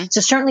mean, so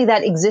certainly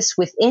that exists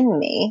within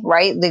me,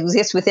 right? That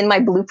exists within my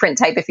blueprint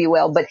type, if you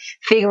will, but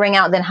figuring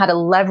out then how to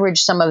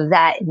leverage some of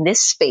that in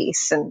this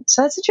space. And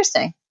so that's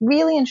interesting.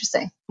 Really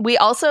interesting. We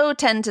also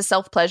tend to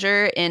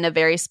self-pleasure in a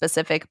very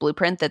specific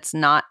blueprint that's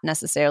not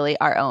necessarily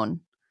our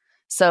own.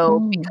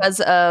 So because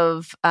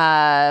of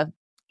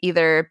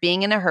either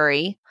being in a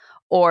hurry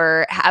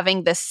or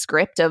having this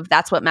script of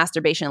that's what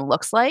masturbation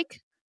looks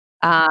like,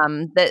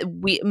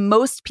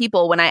 most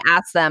people, when I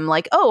ask them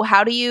like, oh,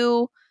 how do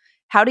you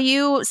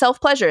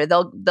self-pleasure?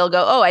 They'll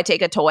go, oh, I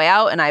take a toy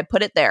out and I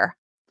put it there.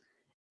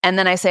 And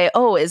then I say,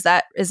 oh, is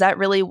that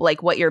really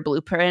like what your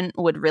blueprint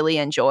would really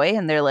enjoy?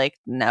 And they're like,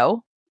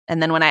 no.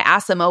 And then when I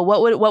ask them, oh,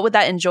 what would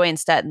that enjoy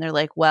instead? And they're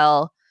like,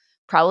 well,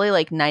 probably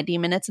like 90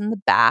 minutes in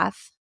the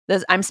bath.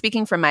 I'm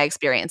speaking from my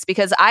experience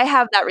because I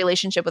have that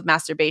relationship with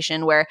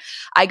masturbation where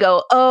I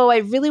go, oh, I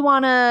really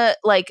want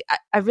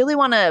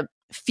to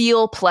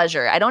feel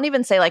pleasure. I don't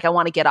even say like I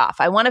want to get off.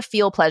 I want to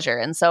feel pleasure.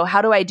 And so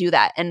how do I do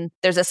that? And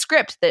there's a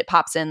script that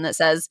pops in that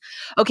says,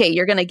 okay,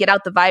 you're going to get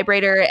out the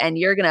vibrator and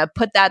you're going to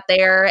put that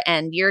there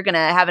and you're going to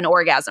have an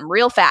orgasm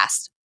real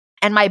fast.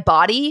 And my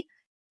body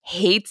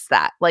hates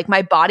that. Like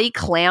my body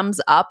clams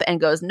up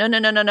and goes, no.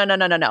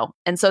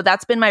 And so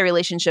that's been my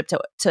relationship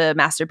to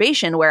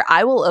masturbation, where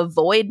I will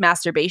avoid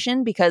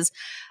masturbation because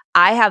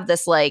I have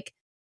this like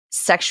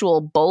sexual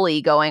bully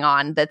going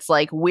on that's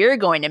like, we're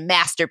going to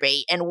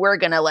masturbate and we're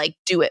going to like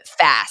do it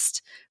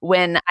fast.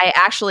 When I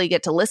actually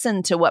get to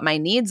listen to what my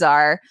needs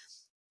are,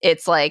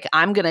 it's like,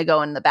 I'm going to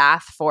go in the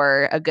bath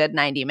for a good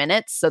 90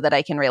 minutes so that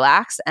I can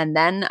relax. And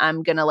then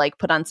I'm going to like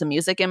put on some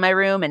music in my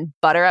room and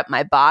butter up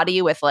my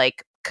body with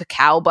like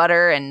cacao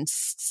butter and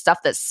stuff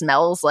that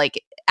smells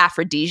like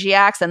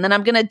aphrodisiacs. And then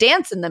I'm going to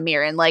dance in the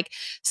mirror and like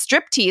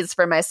strip tease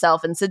for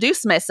myself and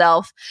seduce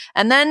myself.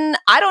 And then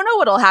I don't know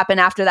what'll happen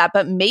after that,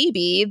 but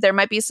maybe there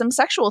might be some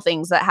sexual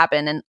things that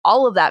happen. And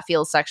all of that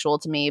feels sexual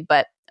to me.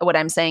 But what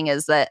I'm saying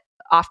is that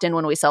often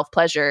when we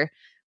self-pleasure,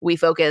 we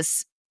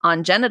focus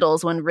on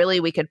genitals when really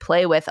we could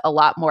play with a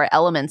lot more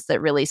elements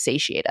that really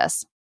satiate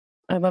us.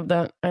 I love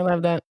that.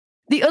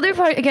 The other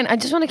part, again, I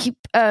just want to keep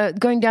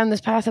going down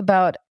this path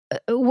about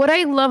what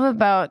I love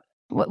about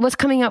what's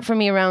coming up for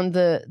me around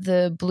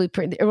the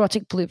blueprint, the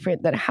erotic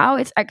blueprint, that how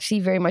it's actually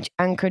very much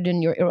anchored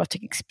in your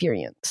erotic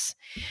experience,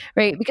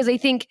 right? Because I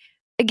think,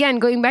 again,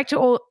 going back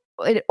to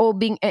it all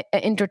being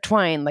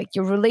intertwined, like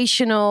your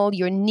relational,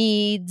 your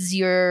needs,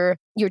 your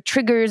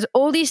triggers,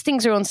 all these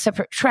things are on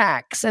separate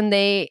tracks, and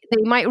they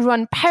might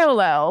run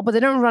parallel, but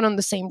they don't run on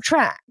the same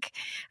track.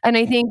 And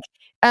I think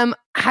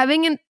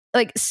having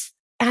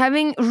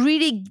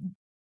really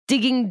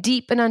digging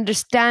deep and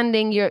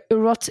understanding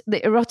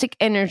the erotic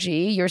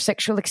energy, your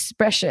sexual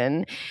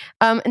expression,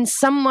 and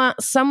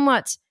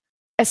somewhat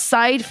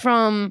aside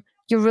from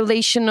your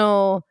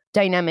relational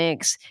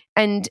dynamics,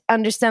 and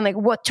understand like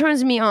what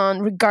turns me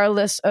on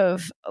regardless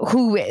of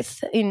who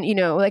with,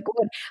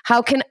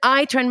 how can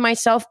I turn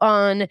myself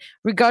on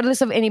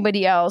regardless of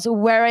anybody else,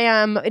 where I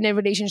am in a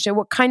relationship,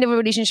 what kind of a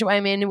relationship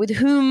I'm in, with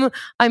whom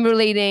I'm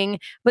relating.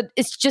 But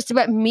it's just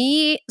about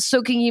me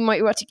soaking in my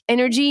erotic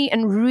energy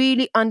and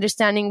really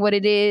understanding what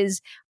it is,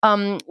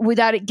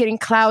 without it getting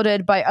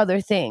clouded by other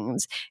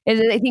things.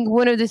 And I think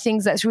one of the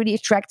things that's really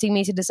attracting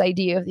me to this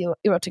idea of the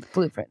erotic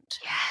blueprint.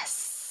 Yes.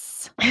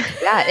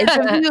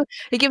 Yeah,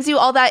 it gives you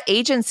all that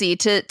agency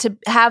to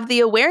have the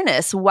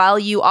awareness while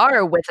you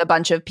are with a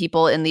bunch of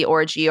people in the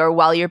orgy, or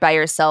while you're by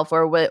yourself,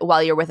 or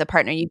while you're with a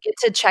partner. You get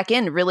to check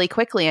in really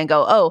quickly and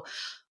go, oh,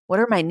 what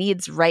are my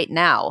needs right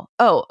now?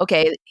 Oh,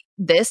 okay,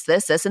 this,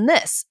 and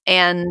this.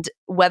 And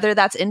whether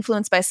that's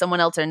influenced by someone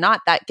else or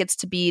not, that gets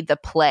to be the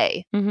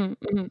play.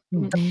 The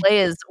play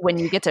is when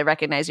you get to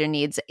recognize your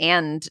needs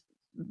and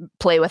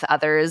play with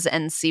others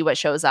and see what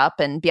shows up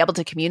and be able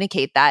to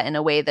communicate that in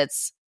a way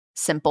that's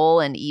simple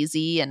and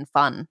easy and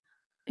fun.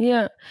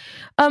 Yeah.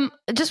 I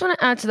just want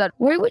to add to that.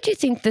 Where would you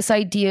think this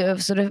idea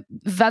of sort of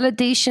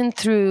validation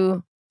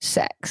through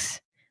sex,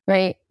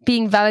 right?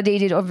 Being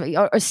validated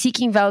or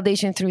seeking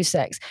validation through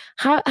sex.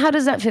 How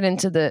does that fit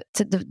into the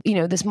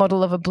this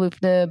model of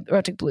the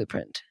erotic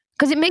blueprint?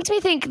 Because it makes me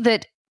think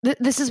that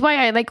this is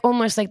why I like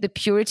almost like the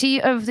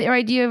purity of the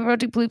idea of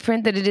erotic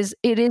blueprint, that it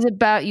is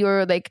about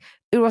your like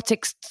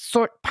erotic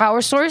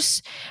power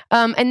source.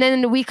 And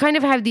then we kind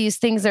of have these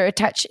things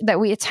that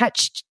we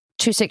attach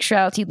to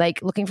sexuality,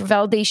 like looking for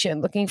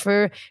validation, looking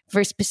for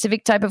very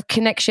specific type of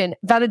connection,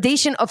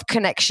 validation of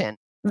connection,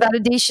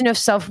 validation of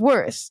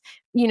self-worth,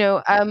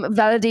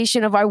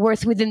 validation of our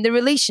worth within the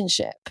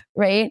relationship,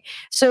 right?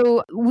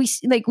 So we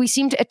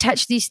seem to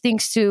attach these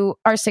things to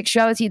our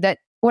sexuality that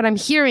what I'm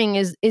hearing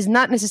is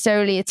not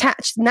necessarily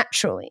attached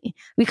naturally.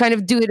 We kind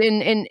of do it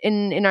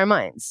in our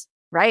minds.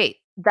 Right.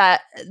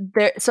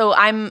 So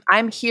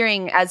I'm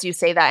hearing, as you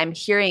say that, I'm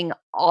hearing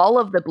all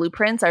of the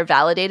blueprints are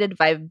validated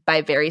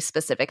by very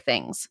specific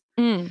things.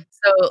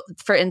 So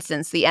for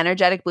instance, the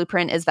energetic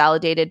blueprint is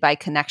validated by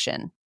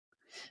connection.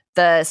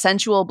 The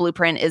sensual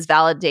blueprint is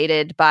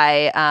validated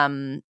by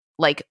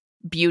like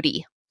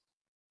beauty.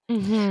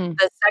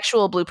 The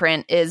sexual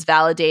blueprint is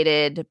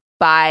validated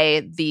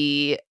by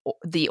the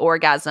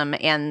orgasm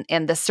and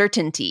the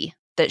certainty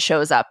that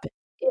shows up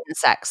in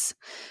sex.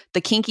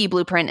 The kinky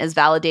blueprint is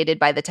validated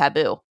by the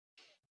taboo.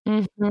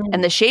 And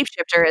the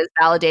shapeshifter is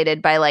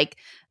validated by like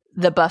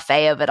the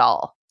buffet of it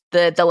all,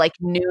 the like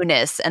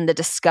newness and the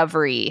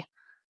discovery.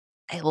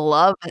 I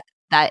love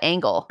that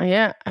angle.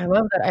 Yeah, I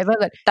love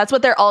that. That's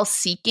what they're all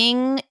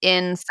seeking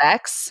in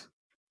sex,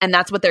 and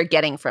that's what they're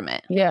getting from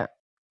it. Yeah.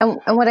 And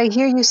what I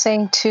hear you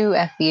saying too,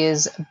 Effie,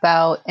 is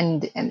about,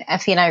 and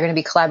Effie and I are going to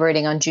be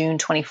collaborating on June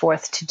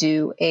 24th to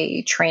do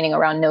a training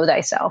around Know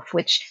Thyself,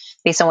 which,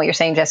 based on what you're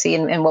saying, Jesse,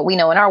 and what we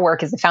know in our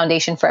work, is the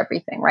foundation for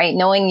everything, right?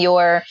 Knowing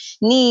your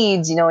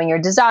needs, knowing your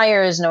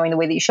desires, knowing the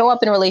way that you show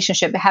up in a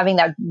relationship, having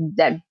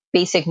that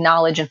basic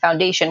knowledge and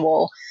foundation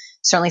will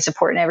certainly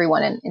support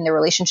everyone in their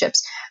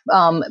relationships.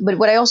 But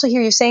what I also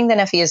hear you saying then,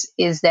 Effie,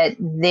 is that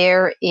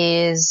there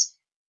is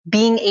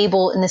being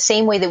able, in the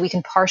same way that we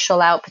can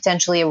partial out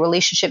potentially a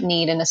relationship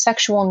need and a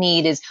sexual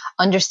need, is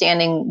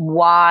understanding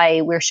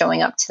why we're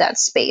showing up to that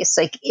space.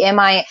 Like, am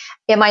I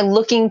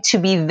looking to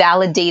be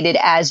validated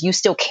as you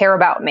still care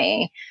about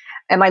me?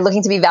 Am I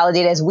looking to be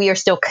validated as we are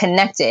still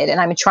connected? And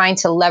I'm trying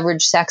to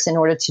leverage sex in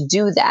order to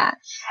do that.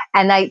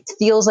 And that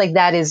feels like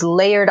that is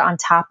layered on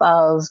top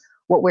of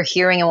what we're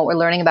hearing and what we're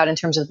learning about in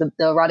terms of the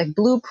erotic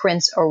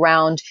blueprints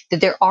around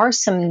that there are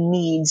some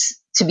needs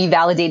to be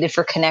validated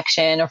for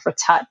connection or for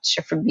touch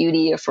or for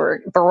beauty or for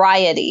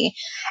variety,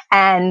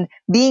 and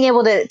being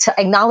able to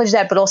acknowledge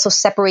that, but also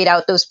separate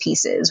out those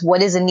pieces.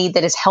 What is a need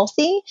that is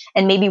healthy,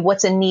 and maybe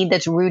what's a need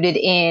that's rooted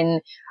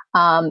in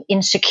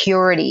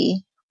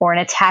insecurity or an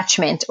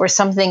attachment or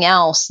something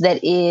else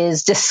that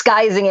is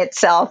disguising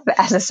itself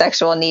as a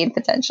sexual need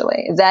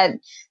potentially. Is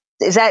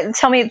that,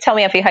 tell me,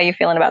 Effie, how you're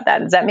feeling about that.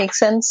 Does that make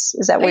sense?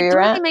 Is that where you're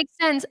at? It makes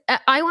sense.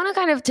 I want to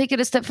kind of take it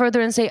a step further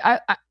and say,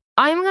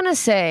 I'm going to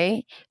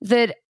say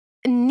that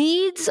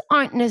needs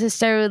aren't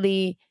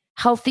necessarily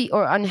healthy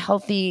or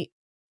unhealthy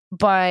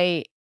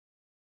by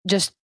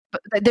just,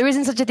 there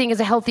isn't such a thing as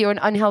a healthy or an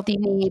unhealthy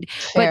need,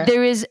 but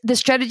there is the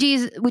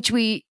strategies which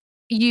we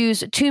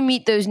use to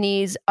meet those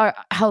needs are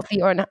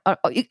healthy or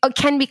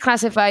can be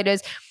classified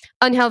as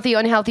unhealthy,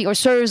 or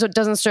serves or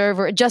doesn't serve,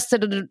 or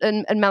adjusted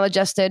and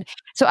maladjusted.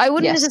 So I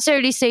wouldn't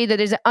necessarily say that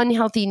there's an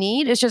unhealthy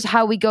need. It's just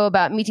how we go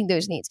about meeting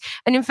those needs.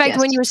 And in fact,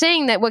 when you were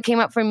saying that, what came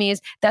up for me is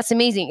that's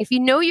amazing. If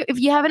you know if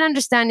you have an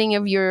understanding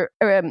of your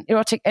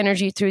erotic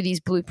energy through these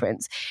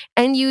blueprints,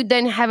 and you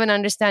then have an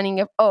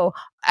understanding of,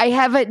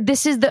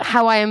 this is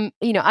how I am,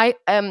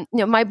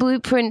 my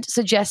blueprint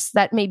suggests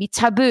that maybe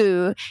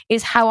taboo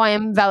is how I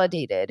am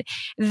validated.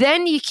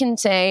 Then you can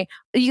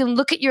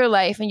look at your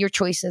life and your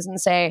choices and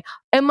say,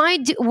 am I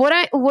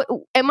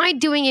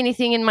doing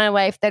anything in my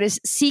life that is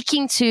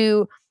seeking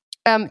to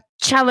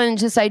challenge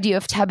this idea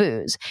of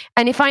taboos?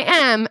 And if I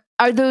am,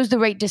 are those the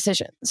right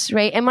decisions,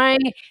 right? Am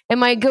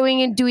I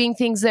going and doing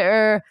things that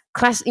are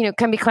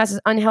can be classed as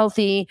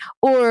unhealthy?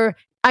 Or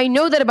I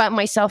know that about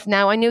myself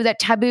now. I know that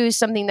taboo is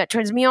something that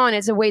turns me on.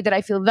 It's a way that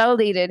I feel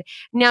validated.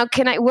 Now,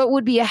 what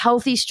would be a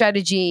healthy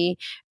strategy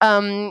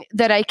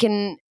that I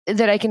can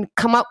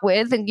come up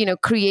with and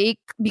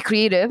be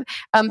creative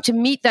to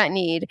meet that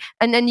need?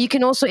 And then you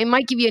can also, it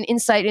might give you an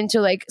insight into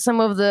like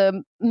some of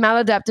the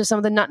maladaptive, some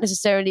of the not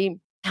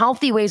necessarily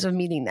healthy ways of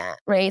meeting that,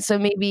 right? So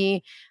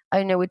maybe, I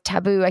don't know, with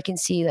taboo, I can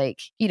see like,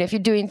 if you're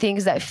doing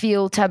things that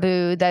feel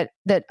taboo that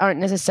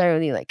aren't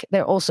necessarily like,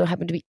 they also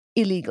happen to be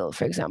illegal,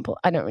 for example.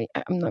 I'm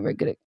not very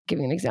good at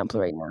giving an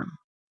example right now.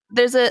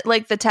 there's a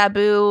like the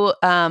taboo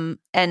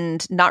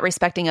and not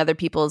respecting other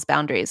people's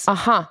boundaries.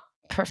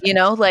 Perfect. You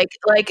know, like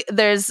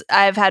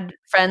I've had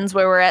friends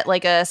where we're at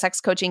like a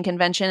sex coaching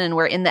convention and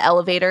we're in the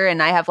elevator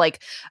and I have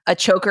like a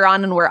choker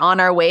on and we're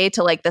on our way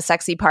to like the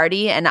sexy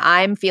party and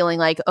I'm feeling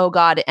like, oh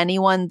God,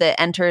 anyone that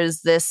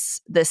enters this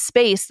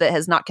space that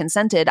has not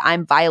consented,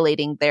 I'm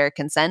violating their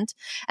consent.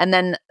 And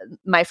then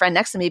my friend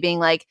next to me being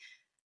like,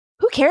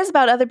 who cares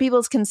about other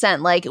people's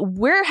consent? Like,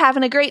 we're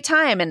having a great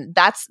time. And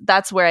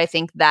that's where I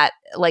think that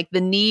like the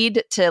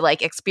need to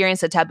like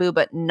experience a taboo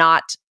but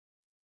not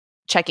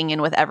checking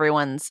in with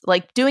everyone's,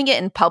 like doing it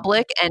in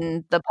public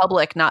and the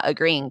public not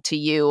agreeing to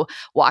you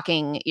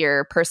walking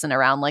your person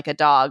around like a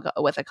dog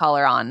with a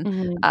collar on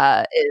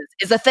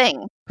is a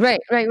thing. Right.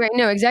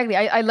 No, exactly.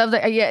 I love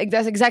that. Yeah,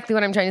 that's exactly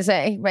what I'm trying to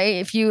say. Right.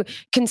 If you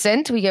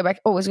consent, we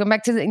always go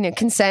back to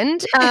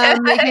consent,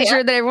 making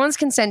sure that everyone's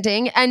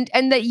consenting and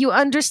that you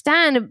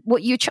understand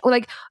what you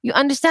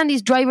understand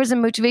these drivers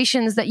and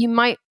motivations that you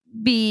might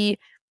be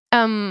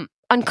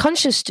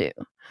unconscious to.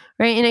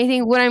 Right. And I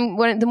think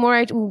the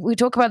more we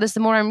talk about this, the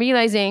more I'm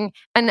realizing,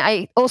 and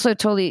I also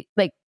totally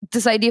like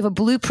this idea of a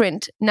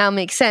blueprint now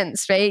makes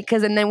sense, right?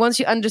 Because then once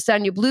you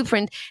understand your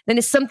blueprint, then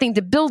it's something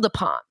to build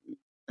upon.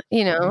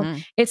 You know,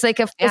 it's like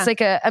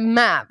a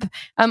map.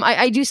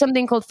 I do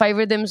something called 5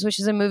 Rhythms, which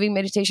is a moving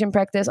meditation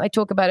practice. I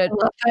talk about it. I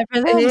love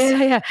 5 Rhythms.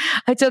 Yeah.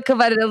 I talk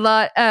about it a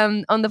lot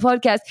on the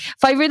podcast.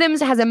 5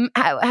 Rhythms has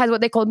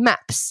what they call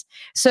maps.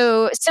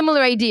 So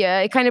similar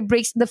idea. It kind of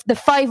breaks the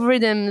 5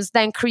 rhythms,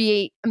 then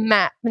create a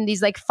map and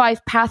these like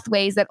 5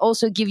 pathways that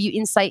also give you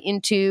insight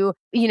into,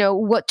 you know,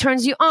 what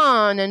turns you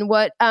on and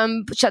what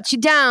shuts you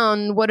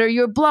down. What are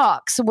your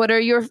blocks? What are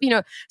your, you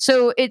know?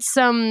 So it's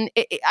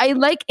I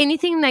like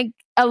anything that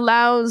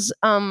allows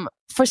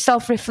for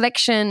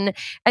self-reflection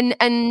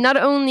and not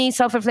only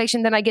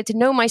self-reflection that I get to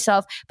know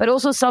myself, but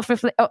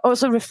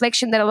also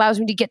reflection that allows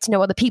me to get to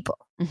know other people.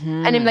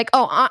 And I'm like,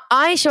 oh,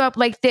 I show up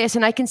like this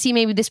and I can see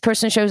maybe this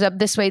person shows up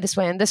this way,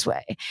 and this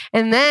way.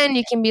 And then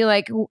you can be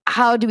like,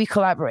 how do we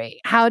collaborate?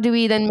 How do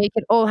we then make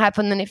it all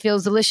happen and it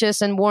feels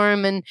delicious and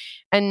warm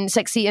and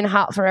sexy and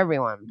hot for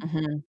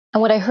everyone?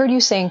 And what I heard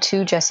you saying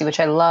too, Jessie, which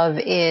I love,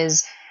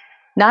 is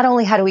not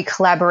only how do we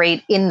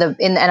collaborate and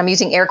I'm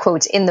using air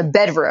quotes, in the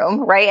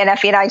bedroom, right? And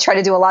Effie and I try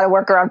to do a lot of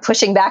work around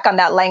pushing back on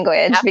that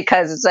language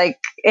because it's like,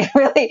 it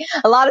really,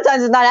 a lot of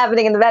times it's not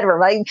happening in the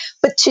bedroom, right?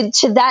 But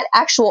to that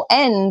actual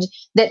end,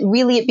 that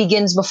really it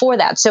begins before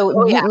that. So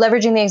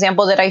leveraging the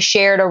example that I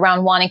shared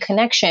around wanting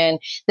connection,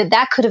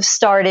 that could have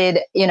started,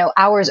 you know,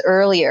 hours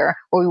earlier,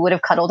 or we would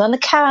have cuddled on the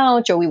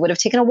couch, or we would have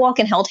taken a walk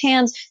and held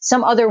hands,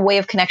 some other way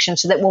of connection,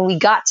 so that when we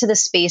got to the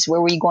space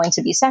where we're going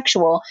to be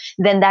sexual,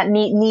 then that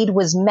need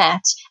was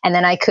met. And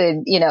then I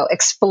could, you know,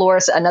 explore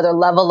another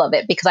level of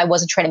it because I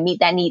wasn't trying to meet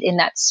that need in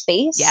that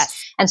space.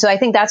 Yes. And so I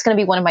think that's going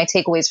to be one of my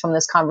takeaways from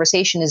this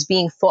conversation, is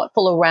being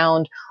thoughtful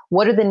around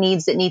what are the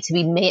needs that need to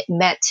be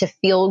met to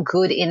feel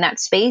good in that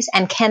space?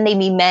 And can they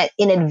be met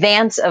in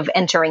advance of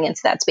entering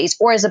into that space,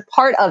 or as a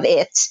part of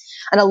it,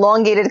 an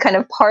elongated kind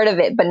of part of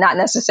it, but not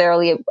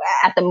necessarily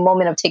at the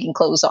moment of taking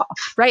clothes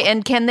off? Right.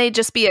 And can they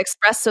just be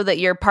expressed so that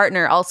your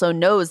partner also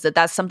knows that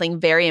that's something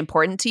very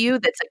important to you?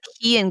 That's a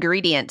key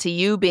ingredient to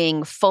you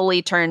being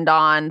fully turned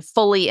on,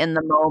 fully in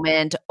the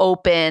moment,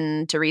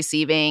 open to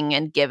receiving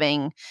and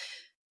giving.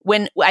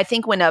 When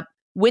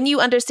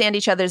you understand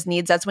each other's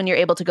needs, that's when you're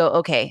able to go,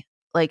 okay,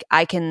 like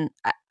I can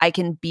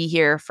be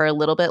here for a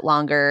little bit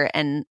longer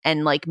and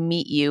like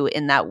meet you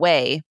in that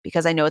way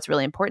because I know it's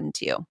really important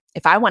to you.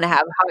 If I want to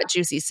have hot,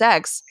 juicy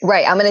sex,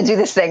 right? I'm going to do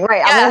this thing,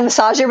 right? I'm going to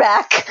massage your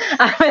back.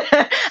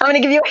 I'm going to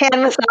give you a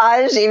hand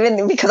massage,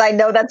 even because I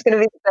know that's going to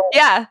be the thing.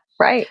 Yeah,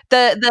 right.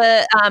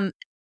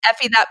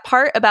 Effie, that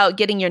part about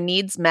getting your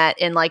needs met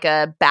in like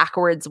a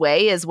backwards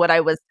way is what I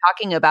was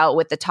talking about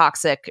with the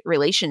toxic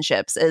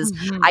relationships. Is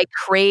I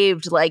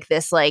craved like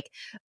this, like,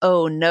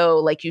 oh no,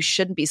 like you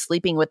shouldn't be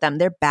sleeping with them.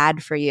 They're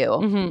bad for you.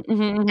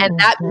 And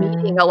that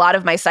meeting a lot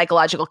of my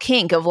psychological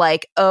kink of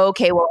like,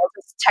 okay, well,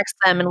 I'll just text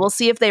them and we'll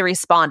see if they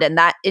respond. And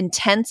that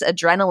intense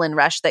adrenaline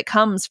rush that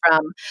comes from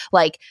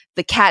like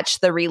the catch,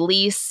 the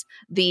release,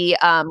 the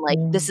like,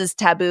 this is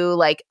taboo.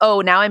 Like,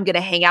 oh, now I'm going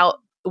to hang out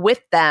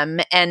with them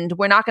and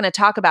we're not going to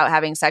talk about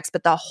having sex,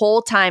 but the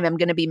whole time I'm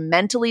going to be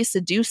mentally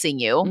seducing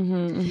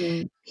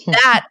you.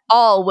 That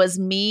all was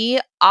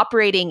me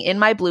operating in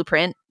my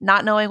blueprint,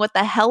 not knowing what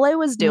the hell I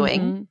was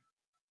doing,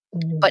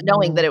 but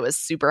knowing that it was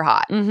super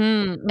hot.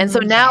 And so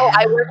now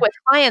I work with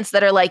clients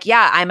that are like,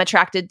 yeah, I'm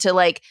attracted to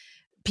like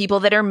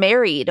people that are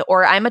married,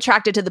 or I'm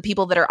attracted to the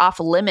people that are off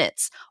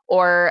limits,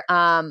 or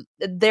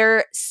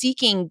they're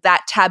seeking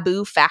that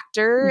taboo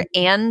factor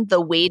and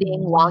the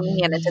waiting,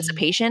 longing, and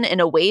anticipation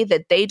in a way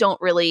that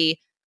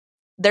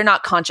they're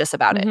not conscious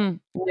about it.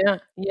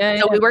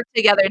 So we work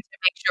together to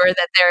make sure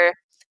that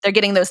they're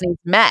getting those needs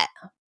met.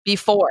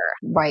 before.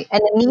 Right.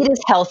 And the need is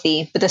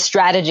healthy, but the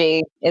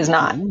strategy is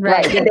not.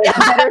 Right. There's a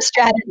better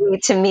strategy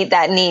to meet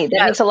that need.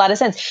 That makes a lot of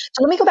sense.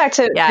 So let me go back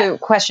to the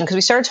question, because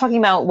we started talking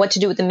about what to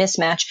do with the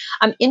mismatch.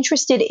 I'm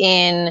interested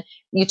in,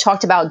 you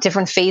talked about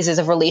different phases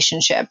of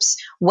relationships.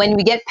 When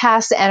we get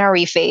past the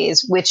NRE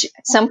phase, which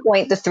at some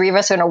point the three of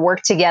us are going to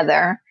work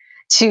together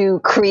to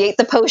create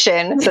the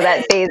potion, so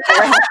that phase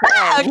never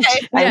has to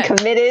end. I'm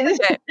committed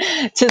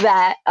to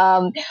that.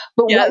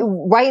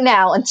 Right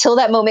now, until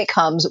that moment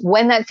comes,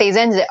 when that phase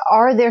ends,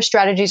 are there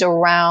strategies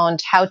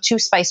around how to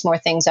spice more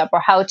things up, or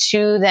how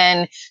to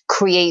then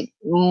create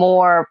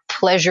more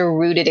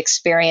pleasure-rooted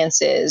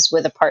experiences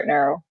with a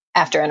partner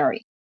after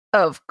NRE?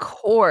 Of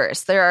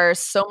course. There are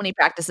so many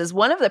practices.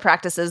 One of the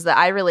practices that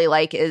I really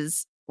like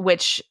is,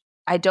 which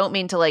I don't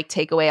mean to like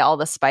take away all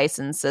the spice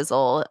and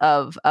sizzle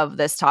of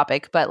this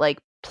topic, but like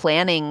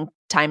planning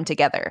time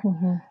together.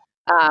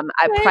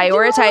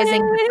 Prioritizing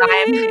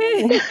time.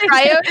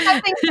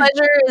 Prioritizing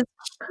pleasure is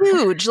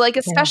huge, like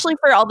especially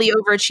for all the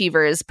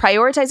overachievers.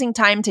 Prioritizing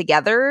time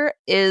together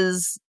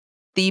is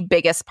the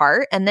biggest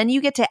part. And then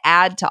you get to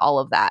add to all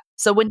of that.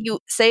 So when you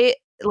say,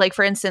 like,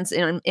 for instance,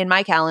 in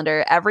my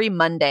calendar, every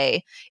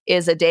Monday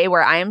is a day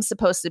where I am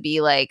supposed to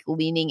be like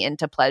leaning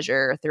into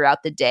pleasure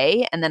throughout the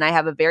day. And then I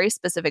have a very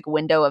specific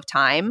window of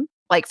time,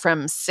 like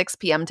from 6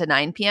 p.m. to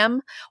 9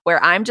 p.m.,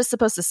 where I'm just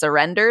supposed to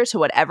surrender to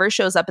whatever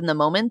shows up in the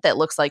moment that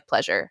looks like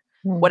pleasure,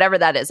 whatever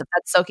that is. If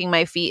that's soaking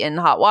my feet in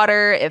hot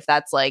water, if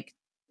that's like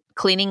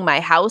cleaning my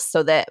house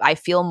so that I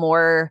feel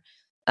more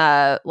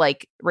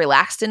like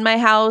relaxed in my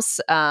house,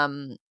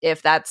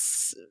 if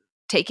that's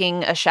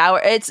taking a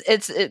shower,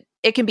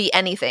 it can be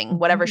anything,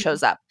 whatever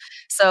shows up.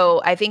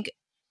 So I think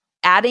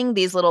adding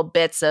these little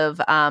bits of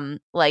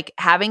like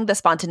having the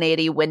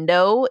spontaneity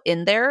window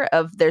in there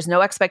of there's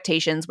no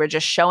expectations, we're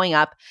just showing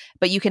up.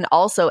 But you can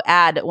also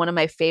add, one of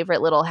my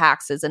favorite little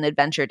hacks is an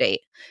adventure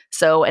date.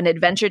 So an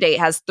adventure date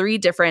has 3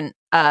 different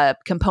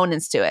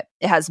components to it.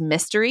 It has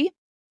mystery,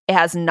 it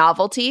has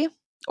novelty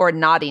or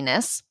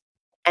naughtiness,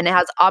 and it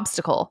has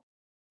obstacle.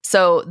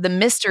 So the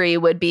mystery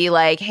would be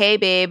like, hey,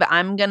 babe,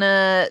 I'm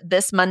gonna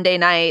this Monday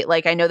night,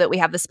 like I know that we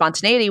have the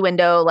spontaneity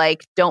window,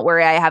 like don't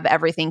worry, I have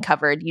everything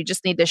covered. You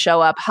just need to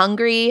show up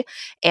hungry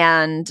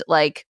and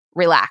like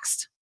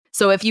relaxed.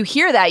 So if you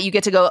hear that, you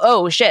get to go,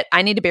 oh shit,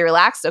 I need to be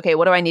relaxed. Okay,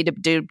 what do I need to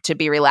do to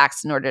be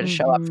relaxed in order to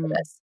show up for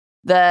this?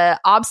 The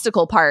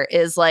obstacle part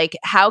is like,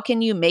 how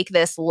can you make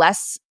this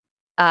less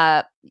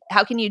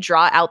how can you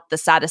draw out the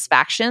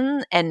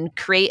satisfaction and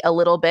create a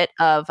little bit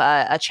of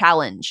a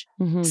challenge?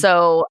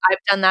 So I've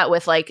done that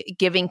with like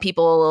giving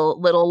people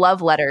little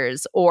love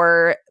letters,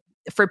 or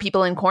for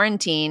people in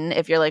quarantine,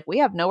 if you're like, we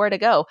have nowhere to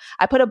go,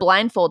 I put a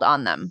blindfold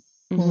on them.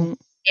 And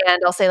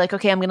I'll say like,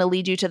 okay, I'm going to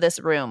lead you to this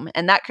room.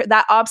 And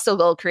that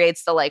obstacle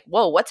creates the like,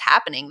 whoa, what's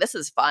happening? This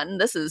is fun.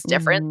 This is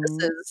different.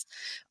 This is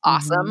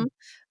awesome.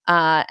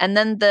 And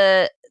then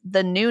the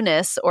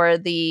newness or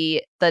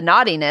the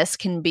naughtiness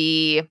can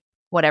be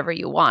whatever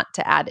you want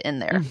to add in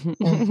there.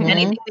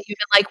 Anything that you've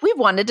been like, we've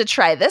wanted to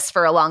try this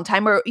for a long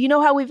time, or you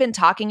know how we've been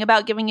talking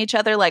about giving each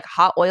other like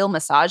hot oil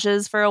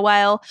massages for a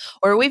while,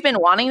 or we've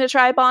been wanting to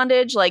try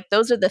bondage. Like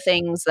those are the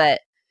things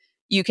that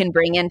you can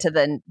bring into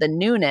the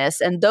newness.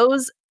 And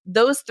those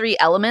 3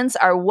 elements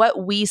are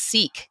what we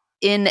seek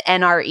in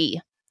NRE.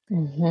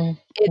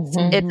 It's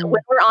when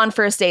we're on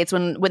first dates,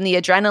 when the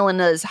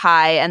adrenaline is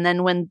high, and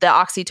then when the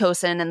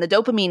oxytocin and the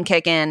dopamine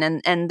kick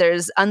in, and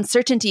there's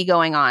uncertainty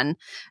going on,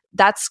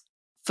 that's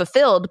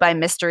fulfilled by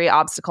mystery,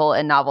 obstacle,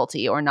 and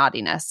novelty or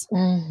naughtiness.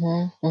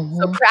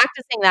 So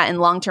practicing that in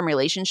long-term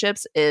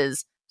relationships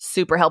is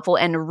super helpful,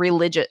 and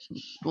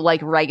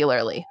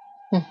regularly.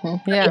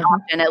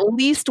 Often, at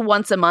least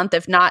once a month,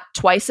 if not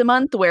twice a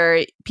month,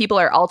 where people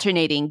are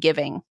alternating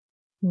giving.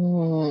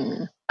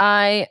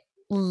 I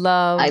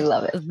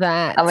love it.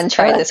 That. I'm going to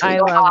try this week. I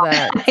love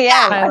that.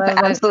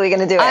 I'm absolutely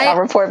going to do it. I'll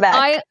report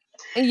back.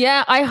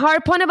 I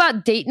harp on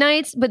about date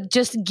nights, but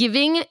just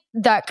giving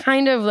that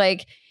kind of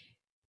like,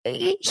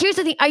 here's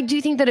the thing. I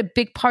do think that a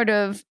big part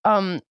of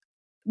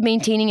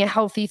maintaining a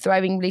healthy,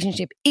 thriving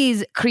relationship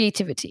is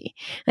creativity.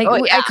 Like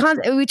I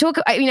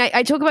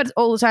talk about it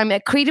all the time.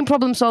 Like creating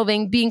problem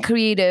solving, being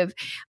creative,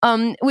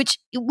 which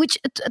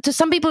to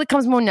some people it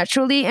comes more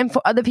naturally, and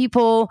for other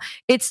people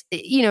it's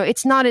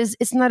not as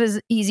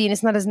easy, and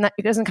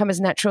it doesn't come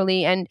as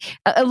naturally. And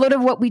a lot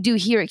of what we do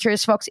here at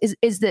Curious Fox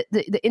is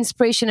the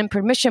inspiration and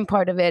permission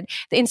part of it.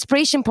 The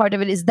inspiration part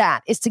of it is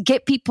to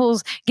give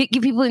people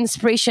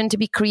inspiration to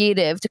be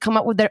creative, to come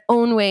up with their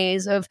own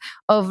ways of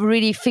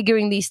really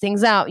figuring these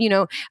things out.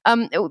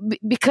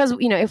 Because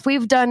if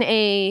we've done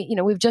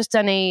we've just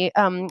done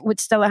with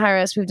Stella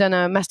Harris, we've done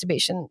a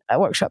masturbation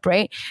workshop,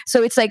 right?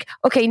 So it's like,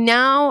 okay,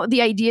 now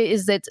the idea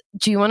is that,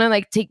 do you want to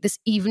like take this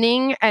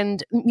evening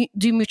and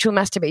do mutual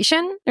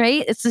masturbation,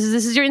 right? This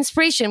is your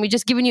inspiration. We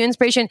just given you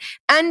inspiration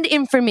and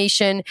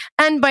information.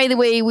 And by the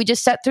way, we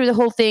just sat through the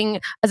whole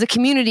thing as a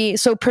community.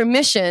 So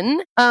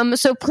permission.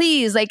 So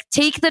please like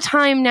take the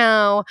time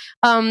now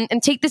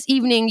and take this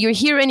evening. You're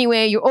here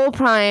anyway. You're all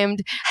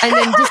primed. And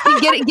then just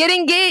getting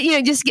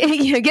engage, just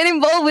get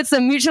involved with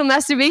some mutual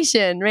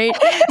masturbation, right?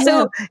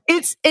 So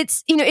it's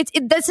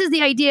this is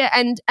the idea,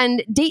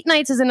 and date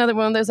nights is another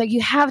one of those, like,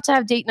 you have to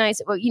have date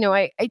nights. Well,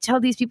 I tell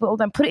these people all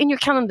the time, put it in your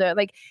calendar,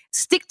 like,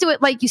 stick to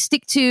it like you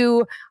stick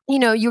to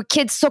your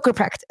kid's soccer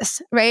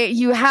practice, right?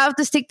 You have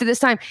to stick to this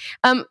time.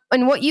 And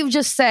what you've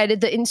just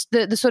said,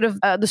 the sort of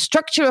the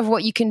structure of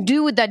what you can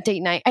do with that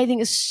date night, I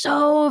think is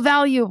so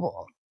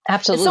valuable.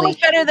 Absolutely. It's so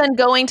much better than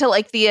going to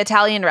like the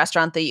Italian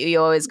restaurant that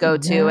you always go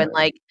to and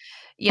like,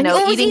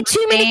 eating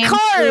too many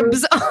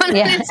carbs on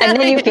and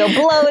then you feel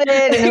bloated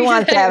and you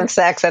want to have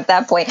sex at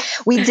that point.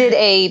 We did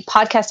a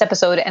podcast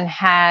episode and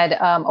had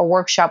a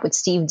workshop with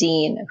Steve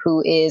Dean,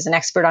 who is an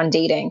expert on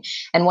dating.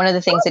 And one of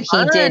the things that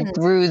he did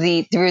through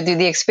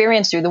the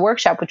experience, through the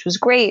workshop, which was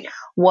great,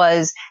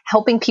 was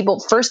helping people.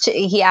 First,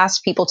 he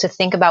asked people to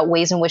think about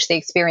ways in which they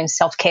experience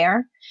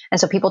self-care. And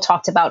so people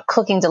talked about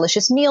cooking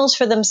delicious meals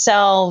for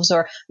themselves,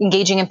 or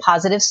engaging in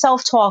positive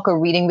self-talk, or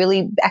reading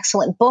really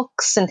excellent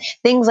books and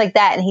things like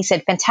that. And he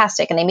said,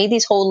 fantastic. And they made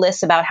these whole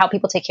lists about how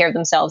people take care of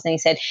themselves. And he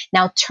said,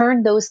 now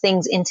turn those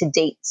things into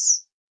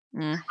dates.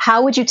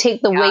 How would you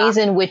take the ways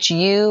in which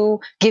you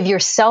give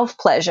yourself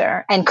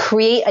pleasure and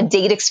create a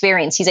date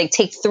experience? He's like,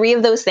 take 3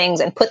 of those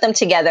things and put them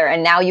together,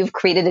 and now you've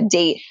created a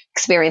date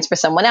experience for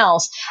someone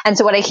else. And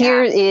so what I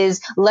hear is,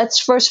 let's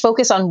first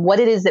focus on what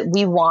it is that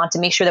we want to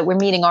make sure that we're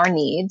meeting our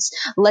needs.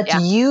 Let's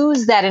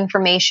use that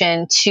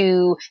information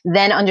to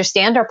then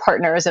understand our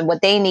partners and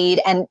what they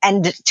need, and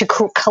to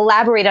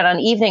collaborate on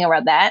an evening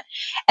around that.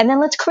 And then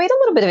let's create a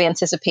little bit of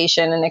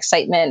anticipation and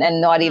excitement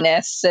and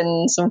naughtiness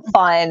and some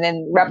fun,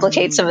 and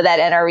replicate some of that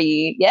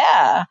NRE.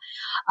 Yeah.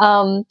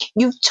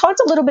 You've talked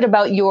a little bit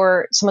about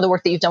some of the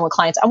work that you've done with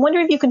clients. I'm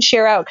wondering if you can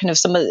share out kind of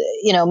some of,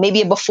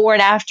 maybe a before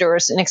and after, or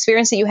an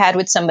experience that you had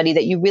with somebody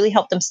that you really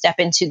helped them step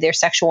into their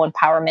sexual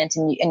empowerment,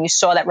 and you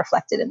saw that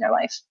reflected in their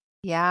life.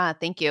 Yeah,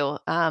 thank you.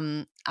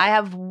 I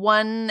have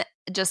one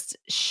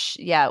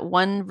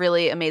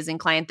really amazing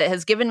client that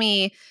has given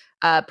me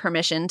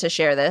permission to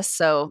share this.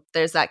 So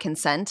there's that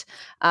consent.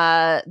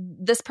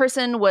 This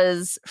person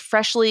was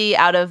freshly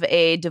out of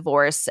a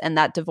divorce, and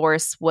that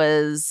divorce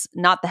was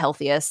not the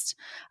healthiest.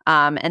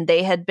 And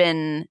they had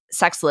been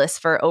sexless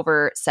for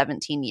over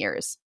 17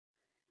 years.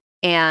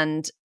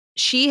 And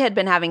she had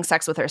been having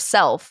sex with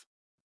herself,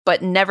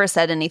 but never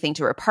said anything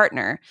to her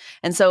partner.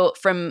 And so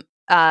from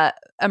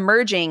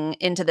emerging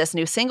into this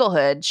new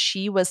singlehood,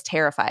 she was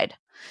terrified.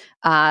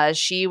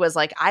 She was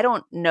like, I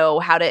don't know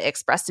how to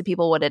express to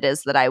people what it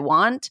is that I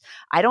want.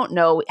 I don't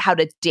know how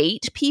to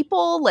date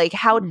people. Like,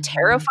 how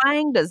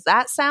terrifying does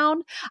that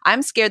sound?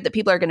 I'm scared that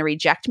people are going to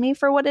reject me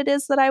for what it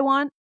is that I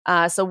want.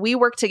 So we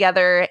worked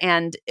together,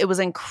 and it was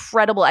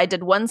incredible. I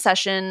did one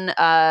session.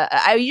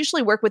 I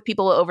usually work with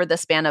people over the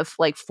span of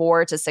like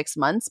 4 to 6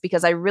 months,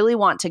 because I really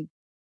want to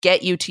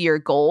get you to your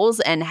goals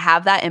and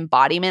have that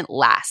embodiment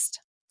last.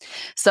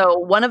 So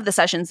one of the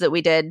sessions that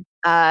we did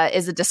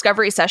is a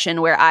discovery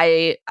session where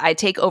I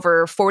take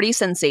over 40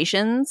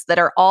 sensations that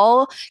are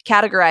all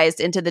categorized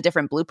into the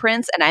different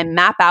blueprints, and I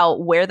map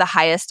out where the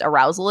highest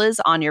arousal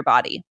is on your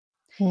body.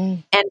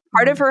 And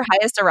part of her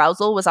highest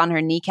arousal was on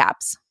her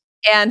kneecaps.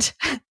 And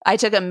I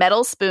took a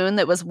metal spoon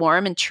that was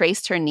warm and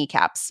traced her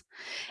kneecaps.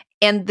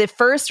 And the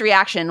first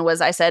reaction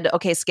was, I said,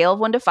 okay, scale of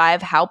 1 to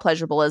 5, how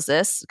pleasurable is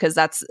this? Because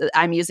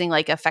I'm using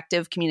like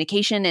effective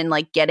communication and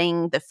like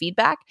getting the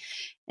feedback.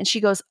 And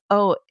she goes,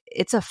 oh,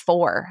 it's a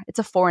 4. It's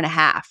a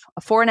 4.5.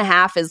 A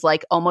 4.5 is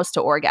like almost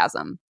to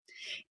orgasm.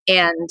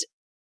 And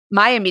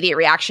my immediate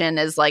reaction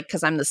is like,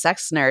 because I'm the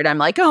sex nerd, I'm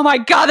like, oh my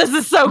God, this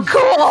is so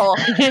cool.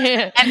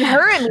 And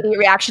her immediate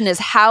reaction is,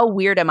 how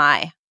weird am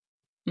I?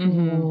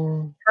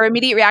 Her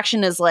immediate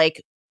reaction is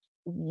like,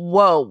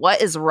 whoa,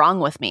 what is wrong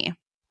with me?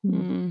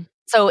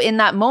 So in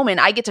that moment,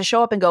 I get to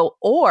show up and go,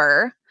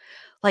 or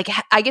like,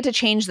 I get to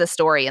change the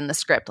story in the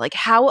script. Like,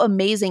 how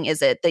amazing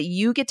is it that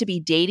you get to be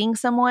dating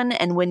someone,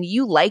 and when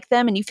you like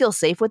them and you feel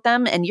safe with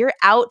them and you're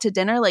out to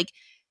dinner, like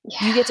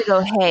you get to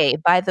go, hey,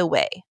 by the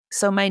way,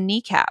 so my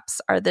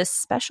kneecaps are this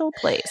special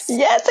place.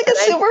 Yeah, it's like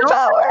a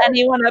superpower.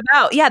 Anyone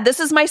about? Yeah,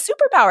 this is my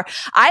superpower.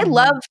 I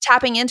love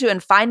tapping into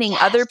and finding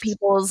other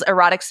people's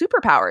erotic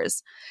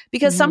superpowers,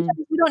 because sometimes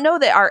we don't know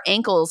that our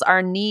ankles,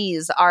 our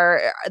knees,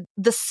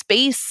 the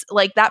space.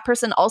 Like, that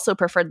person also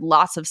preferred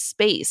lots of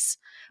space,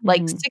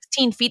 like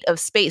 16 feet of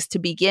space to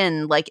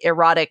begin like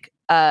erotic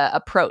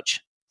approach.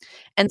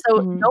 And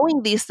so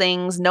knowing these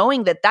things,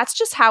 knowing that that's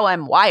just how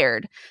I'm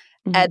wired.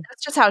 And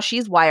that's just how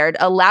she's wired,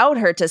 allowed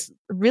her to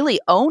really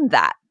own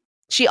that.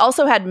 She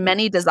also had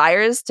many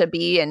desires to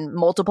be in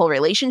multiple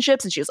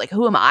relationships. And she was like,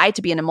 who am I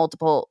to be in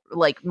multiple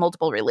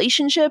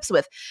relationships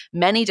with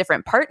many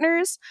different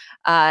partners?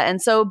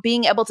 And so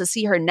being able to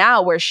see her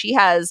now, where she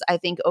has, I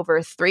think,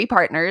 over 3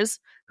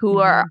 partners who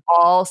are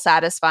all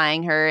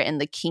satisfying her in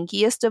the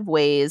kinkiest of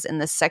ways, in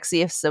the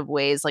sexiest of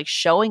ways, like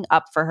showing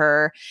up for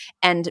her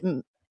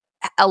and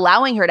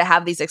allowing her to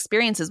have these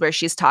experiences where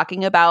she's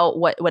talking about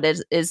what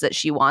it is that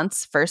she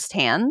wants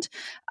firsthand.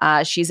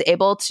 She's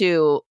able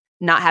to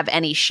not have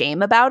any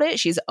shame about it.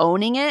 She's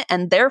owning it.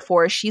 And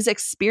therefore, she's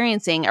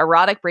experiencing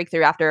erotic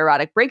breakthrough after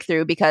erotic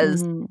breakthrough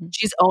because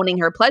she's owning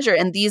her pleasure.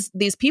 And these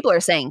people are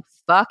saying,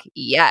 fuck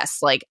yes.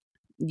 Like,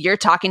 you're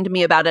talking to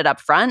me about it up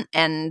front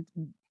and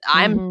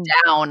I'm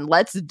down.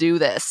 Let's do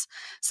this.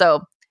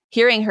 So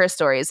hearing her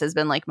stories has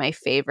been like my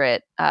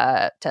favorite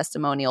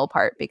testimonial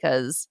part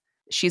because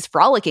she's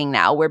frolicking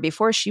now, where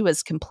before she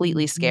was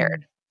completely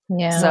scared.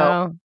 Yeah.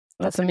 So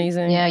that's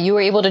amazing. Yeah, you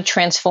were able to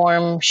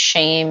transform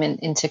shame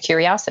into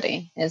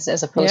curiosity as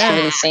opposed to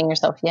really seeing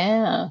yourself.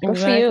 Yeah, good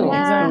for you.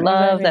 Yeah.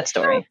 Love that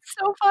story.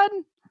 So fun.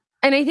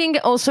 And I think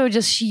also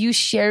just you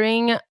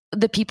sharing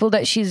the people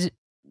that she's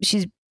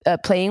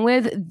playing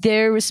with,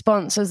 their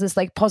response is this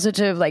like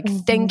positive, like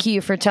thank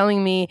you for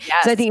telling me.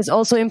 Yes. So I think it's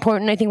also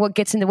important. I think what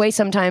gets in the way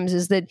sometimes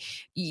is that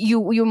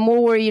you're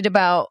more worried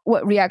about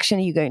what reaction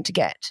are you going to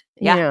get.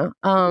 Yeah. You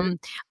know,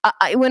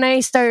 when I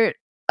start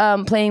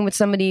playing with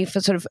somebody for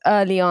sort of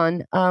early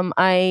on,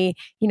 I,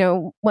 you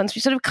know, once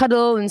we sort of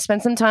cuddle and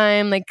spend some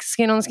time like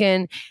skin on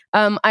skin,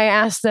 I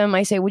ask them,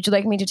 I say, would you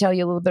like me to tell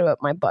you a little bit about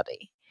my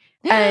body?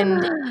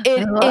 And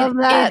I love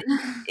that.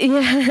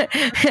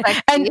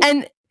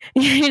 And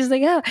you're just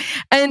like, oh,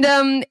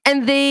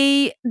 and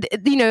they,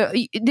 you know,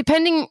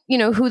 depending, you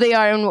know, who they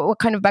are and what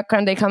kind of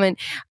background they come in,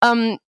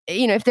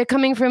 you know, if they're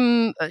coming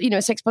from, you know,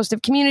 a sex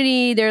positive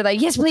community, they're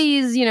like, yes,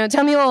 please, you know,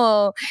 tell me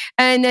all.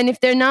 And then if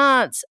they're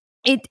not,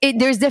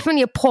 there's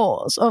definitely a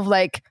pause of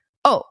like,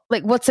 oh,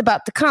 like what's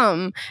about to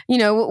come? You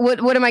know,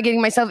 what am I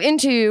getting myself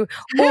into?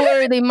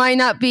 Or they might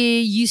not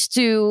be used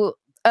to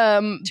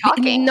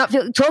talking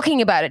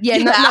about it.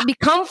 Not be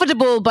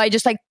comfortable by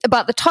just like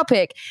about the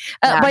topic.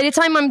 By the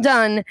time I'm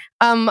done,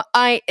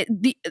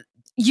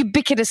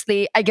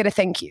 ubiquitously I get a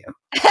thank you.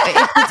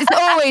 It's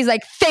always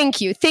like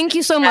thank you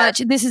so much.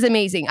 This is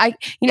amazing. And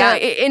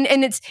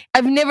it's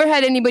I've never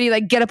had anybody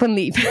like get up and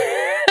leave.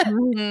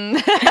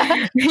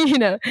 You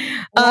know,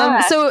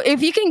 so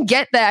if you can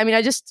get that, I mean,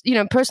 I just, you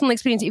know, personal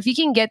experience, if you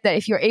can get that,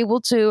 if you're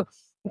able to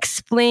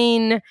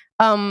explain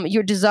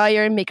your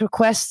desire, make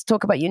requests,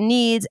 talk about your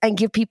needs, and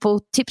give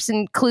people tips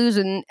and clues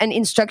and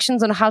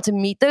instructions on how to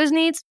meet those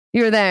needs,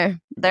 you're there.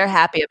 They're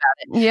happy about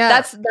it.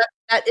 Yeah,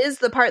 that is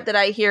the part that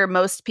I hear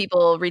most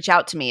people reach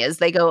out to me is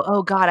they go,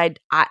 oh God,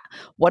 I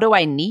what do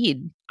I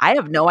need? I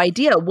have no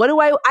idea. I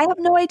have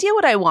no idea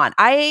what I want.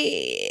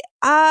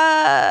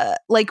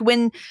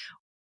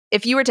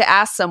 If you were to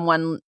ask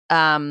someone,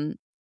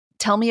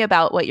 tell me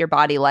about what your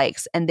body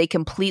likes, and they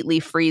completely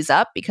freeze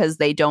up because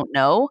they don't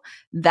know,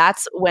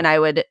 that's when I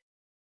would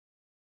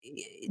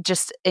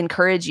just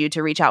encourage you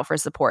to reach out for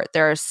support.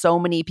 There are so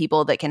many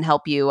people that can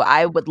help you.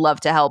 I would love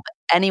to help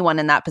anyone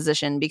in that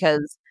position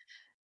because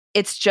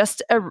it's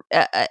just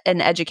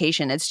an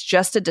education. It's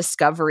just a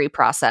discovery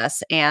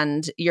process.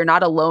 And you're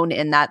not alone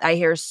in that. I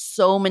hear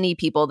so many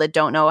people that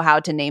don't know how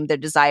to name their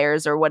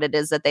desires or what it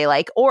is that they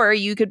like. Or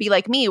you could be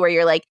like me, where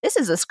you're like, this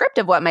is a script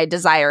of what my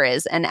desire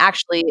is. And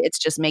actually, it's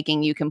just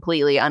making you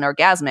completely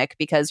unorgasmic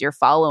because you're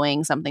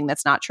following something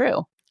that's not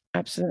true.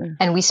 Absolutely.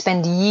 And we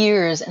spend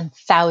years and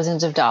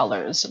thousands of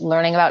dollars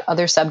learning about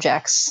other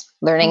subjects,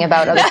 learning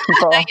about other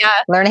people,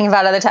 learning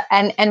about other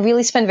and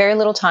really spend very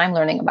little time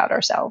learning about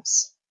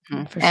ourselves.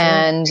 For sure.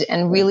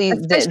 And really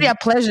especially a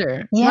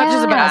pleasure. Yeah. Not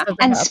just about us,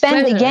 and about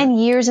spend pleasure. again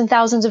years and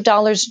thousands of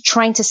dollars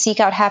trying to seek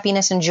out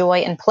happiness and joy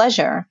and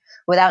pleasure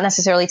without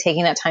necessarily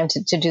taking that time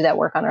to do that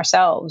work on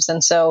ourselves.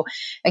 And so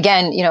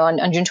again, you know,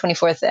 on June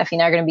 24th, Effie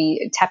and I are going to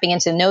be tapping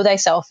into Know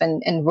Thyself,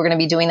 and we're going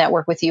to be doing that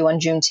work with you on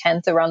June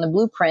 10th around the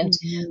blueprint.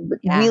 But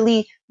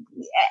really,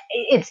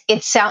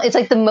 it's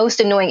like the most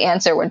annoying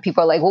answer when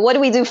people are like, well, what do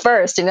we do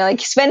first? And you're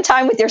like, spend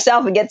time with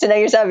yourself and get to know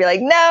yourself. You're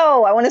like,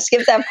 no, I want to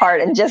skip that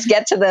part and just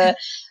get to the.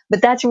 But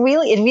it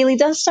really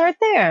does start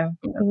there.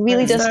 It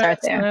really does start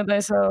there. Know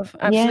thyself.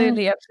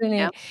 Absolutely.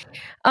 Yeah.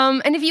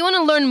 And if you want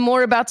to learn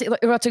more about the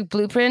Erotic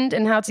Blueprint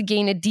and how to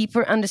gain a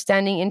deeper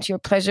understanding into your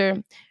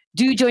pleasure,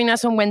 do join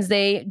us on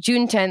Wednesday,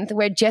 June 10th,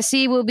 where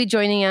Jessie will be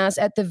joining us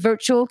at the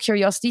Virtual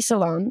Curiosity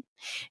Salon.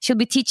 She'll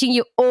be teaching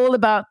you all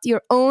about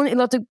your own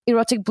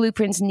erotic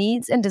blueprints,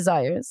 needs, and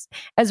desires,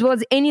 as well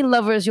as any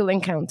lovers you'll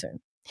encounter.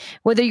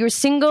 Whether you're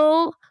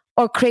single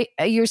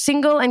you're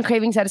single and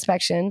craving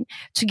satisfaction,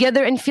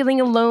 together and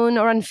feeling alone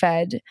or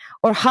unfed,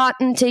 or hot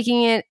and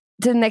taking it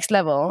to the next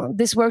level,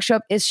 this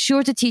workshop is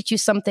sure to teach you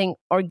something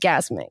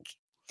orgasmic.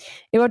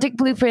 Erotic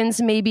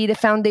blueprints may be the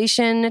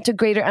foundation to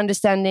greater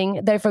understanding,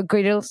 therefore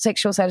greater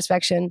sexual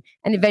satisfaction,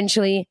 and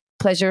eventually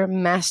pleasure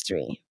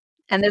mastery.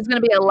 And there's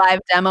going to be a live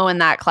demo in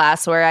that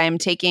class where I'm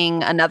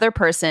taking another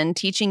person,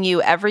 teaching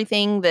you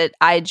everything that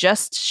I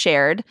just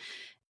shared,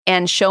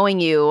 and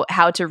showing you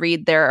how to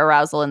read their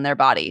arousal in their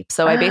body.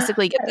 So I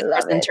basically get this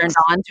person turned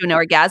on to an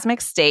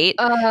orgasmic state.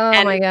 Oh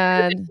my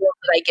God.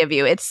 That I give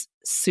you. It's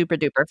super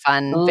duper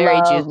fun. Very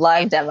juicy.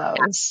 Live demos.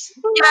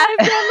 Live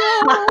demos.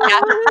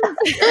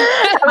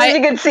 I wish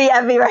you could see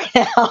Effie right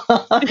now.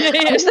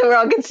 I wish the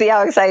world could see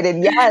how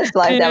excited. Yes,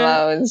 live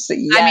demos.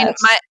 Yes. I mean,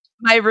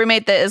 my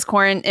roommate that is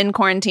in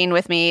quarantine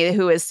with me,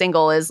 who is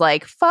single, is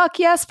like, "Fuck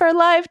yes for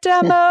live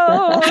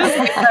demos,"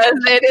 because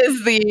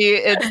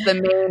it's the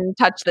main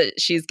touch that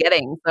she's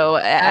getting. So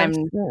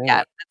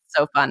it's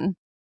so fun.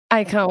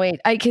 I can't wait.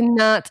 I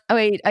cannot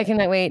wait.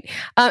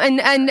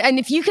 And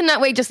if you cannot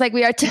wait, just like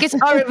we are, tickets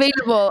are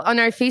available on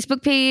our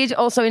Facebook page,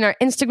 also in our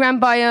Instagram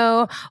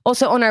bio,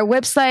 also on our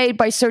website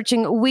by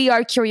searching We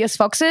Are Curious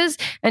Foxes,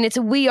 and it's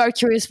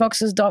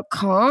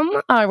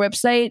wearecuriousfoxes.com, our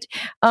website.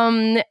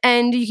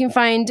 And you can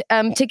find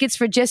tickets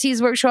for Jesse's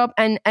workshop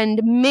and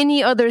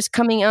many others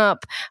coming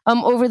up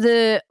over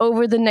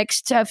the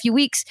next few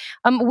weeks.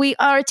 We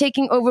are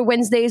taking over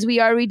Wednesdays. We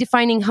are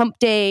redefining Hump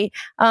Day,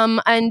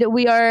 and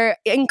we are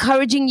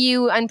encouraging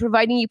you and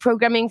providing you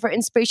programming for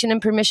inspiration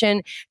and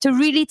permission to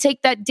really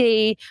take that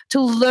day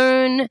to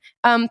learn,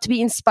 to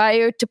be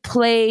inspired, to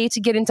play, to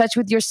get in touch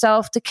with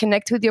yourself, to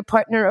connect with your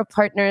partner or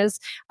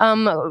partners.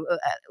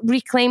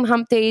 Reclaim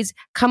Hump Days.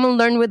 Come and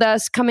learn with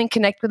us. Come and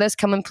connect with us.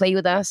 Come and play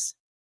with us.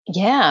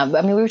 Yeah.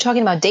 I mean, we were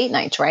talking about date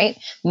nights, right?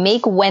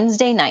 Make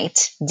Wednesday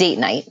night date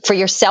night for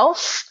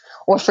yourself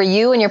or for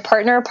you and your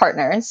partner or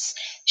partners.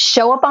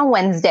 Show up on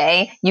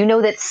Wednesday. You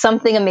know that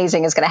something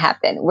amazing is going to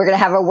happen. We're going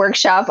to have a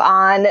workshop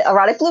on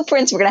erotic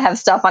blueprints. We're going to have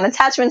stuff on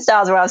attachment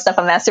styles. We're going to have stuff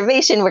on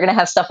masturbation. We're going to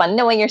have stuff on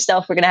knowing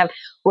yourself. We're going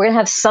to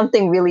have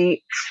something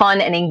really fun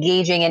and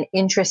engaging and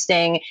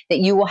interesting that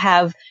you will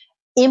have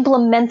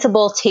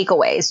implementable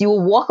takeaways. You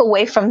will walk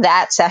away from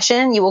that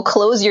session. You will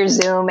close your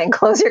Zoom and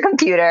close your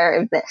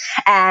computer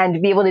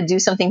and be able to do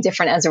something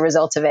different as a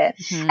result of it.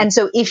 Mm-hmm. And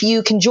so if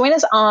you can join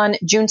us on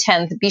June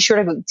 10th, be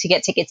sure to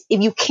get tickets. If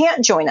you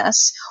can't join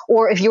us,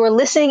 or if you are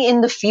listening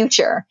in the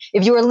future,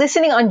 if you are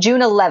listening on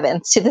June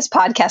 11th to this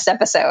podcast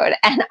episode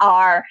and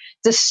are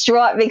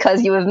distraught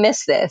because you have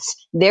missed this,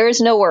 there is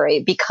no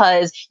worry,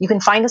 because you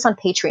can find us on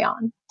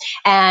Patreon.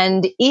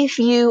 And if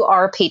you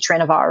are a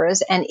patron of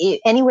ours, and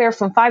anywhere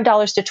from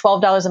 $5 to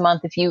 $12 a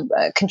month, if you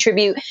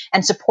contribute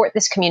and support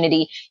this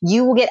community,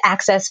 you will get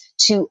access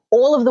to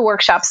all of the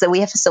workshops that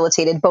we have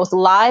facilitated, both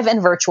live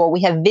and virtual.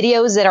 We have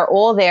videos that are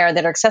all there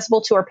that are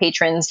accessible to our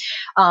patrons.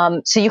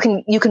 So you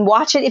can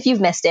watch it if you've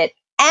missed it.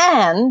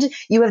 And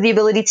you have the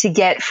ability to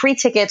get free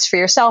tickets for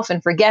yourself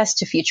and for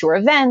guests to future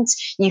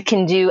events. You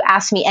can do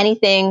Ask Me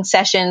Anything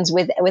sessions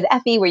with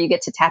Effie, where you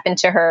get to tap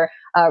into her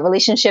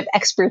relationship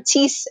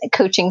expertise,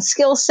 coaching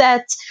skill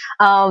set.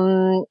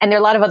 And there are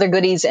a lot of other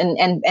goodies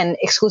and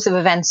exclusive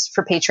events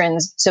for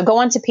patrons. So go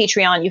on to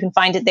Patreon. You can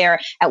find it there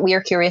at We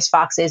Are Curious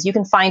Foxes. You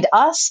can find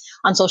us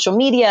on social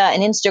media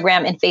and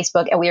Instagram and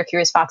Facebook at We Are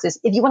Curious Foxes.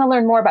 If you want to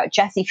learn more about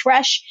Jessie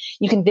Fresh,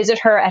 you can visit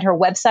her at her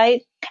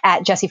website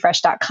at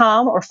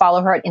jessiefresh.com or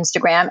follow her at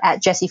Instagram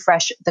at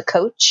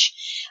jessiefreshthecoach.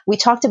 We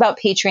talked about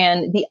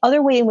Patreon. The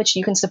other way in which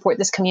you can support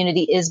this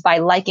community is by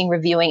liking,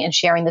 reviewing, and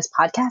sharing this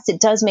podcast.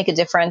 It does make a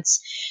difference.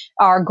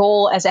 Our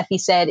goal, as Effie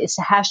said, is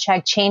to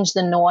hashtag change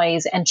the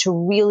noise and to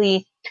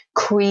really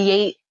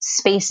create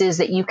spaces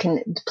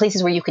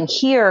places where you can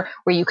hear,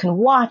 where you can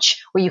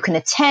watch, where you can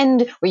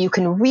attend, where you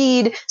can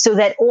read, so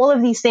that all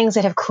of these things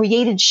that have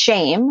created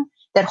shame,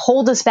 that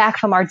hold us back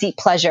from our deep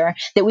pleasure,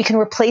 that we can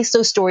replace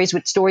those stories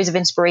with stories of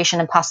inspiration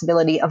and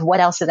possibility of what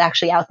else is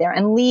actually out there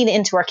and lean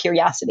into our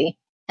curiosity.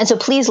 And so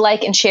please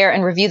like and share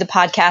and review the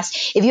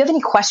podcast. If you have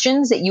any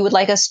questions that you would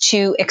like us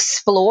to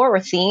explore or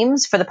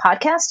themes for the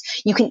podcast,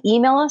 you can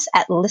email us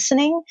at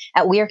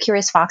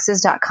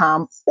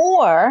listening@wearecuriousfoxes.com,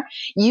 or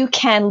you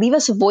can leave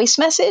us a voice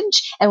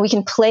message and we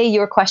can play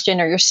your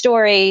question or your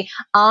story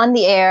on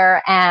the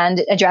air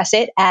and address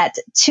it at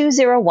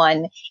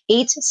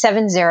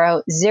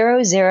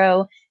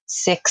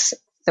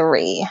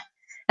 201-870-0063.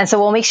 And so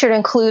we'll make sure to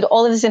include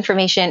all of this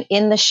information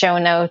in the show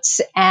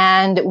notes.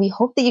 And we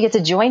hope that you get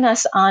to join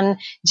us on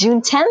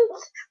June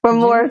 10th for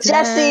more of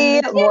Jessie,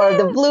 more of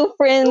the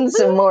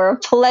blueprints, more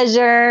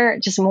pleasure,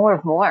 just more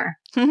of more.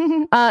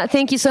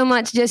 Thank you so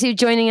much, Jessie, for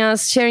joining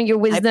us, sharing your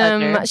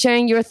wisdom,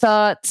 sharing your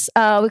thoughts.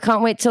 We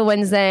can't wait till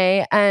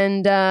Wednesday.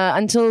 And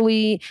until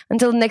the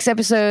next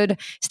episode,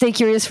 stay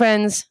curious,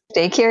 friends.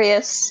 Stay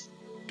curious.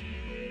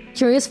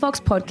 Curious Fox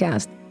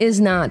Podcast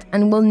is not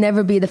and will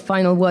never be the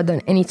final word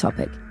on any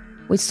topic.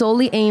 We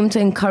solely aim to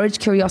encourage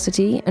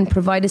curiosity and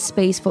provide a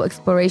space for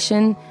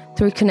exploration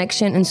through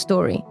connection and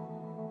story.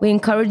 We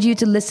encourage you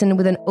to listen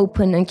with an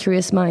open and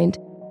curious mind,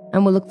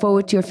 and we'll look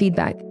forward to your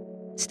feedback.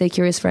 Stay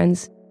curious,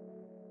 friends.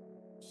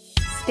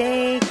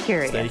 Stay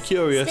curious. Stay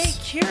curious. Stay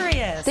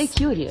curious. Stay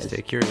curious.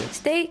 Stay curious.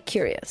 Stay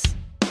curious.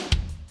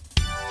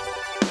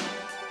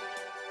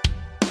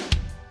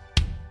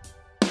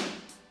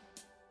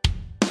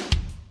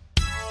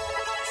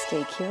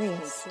 Stay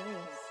curious.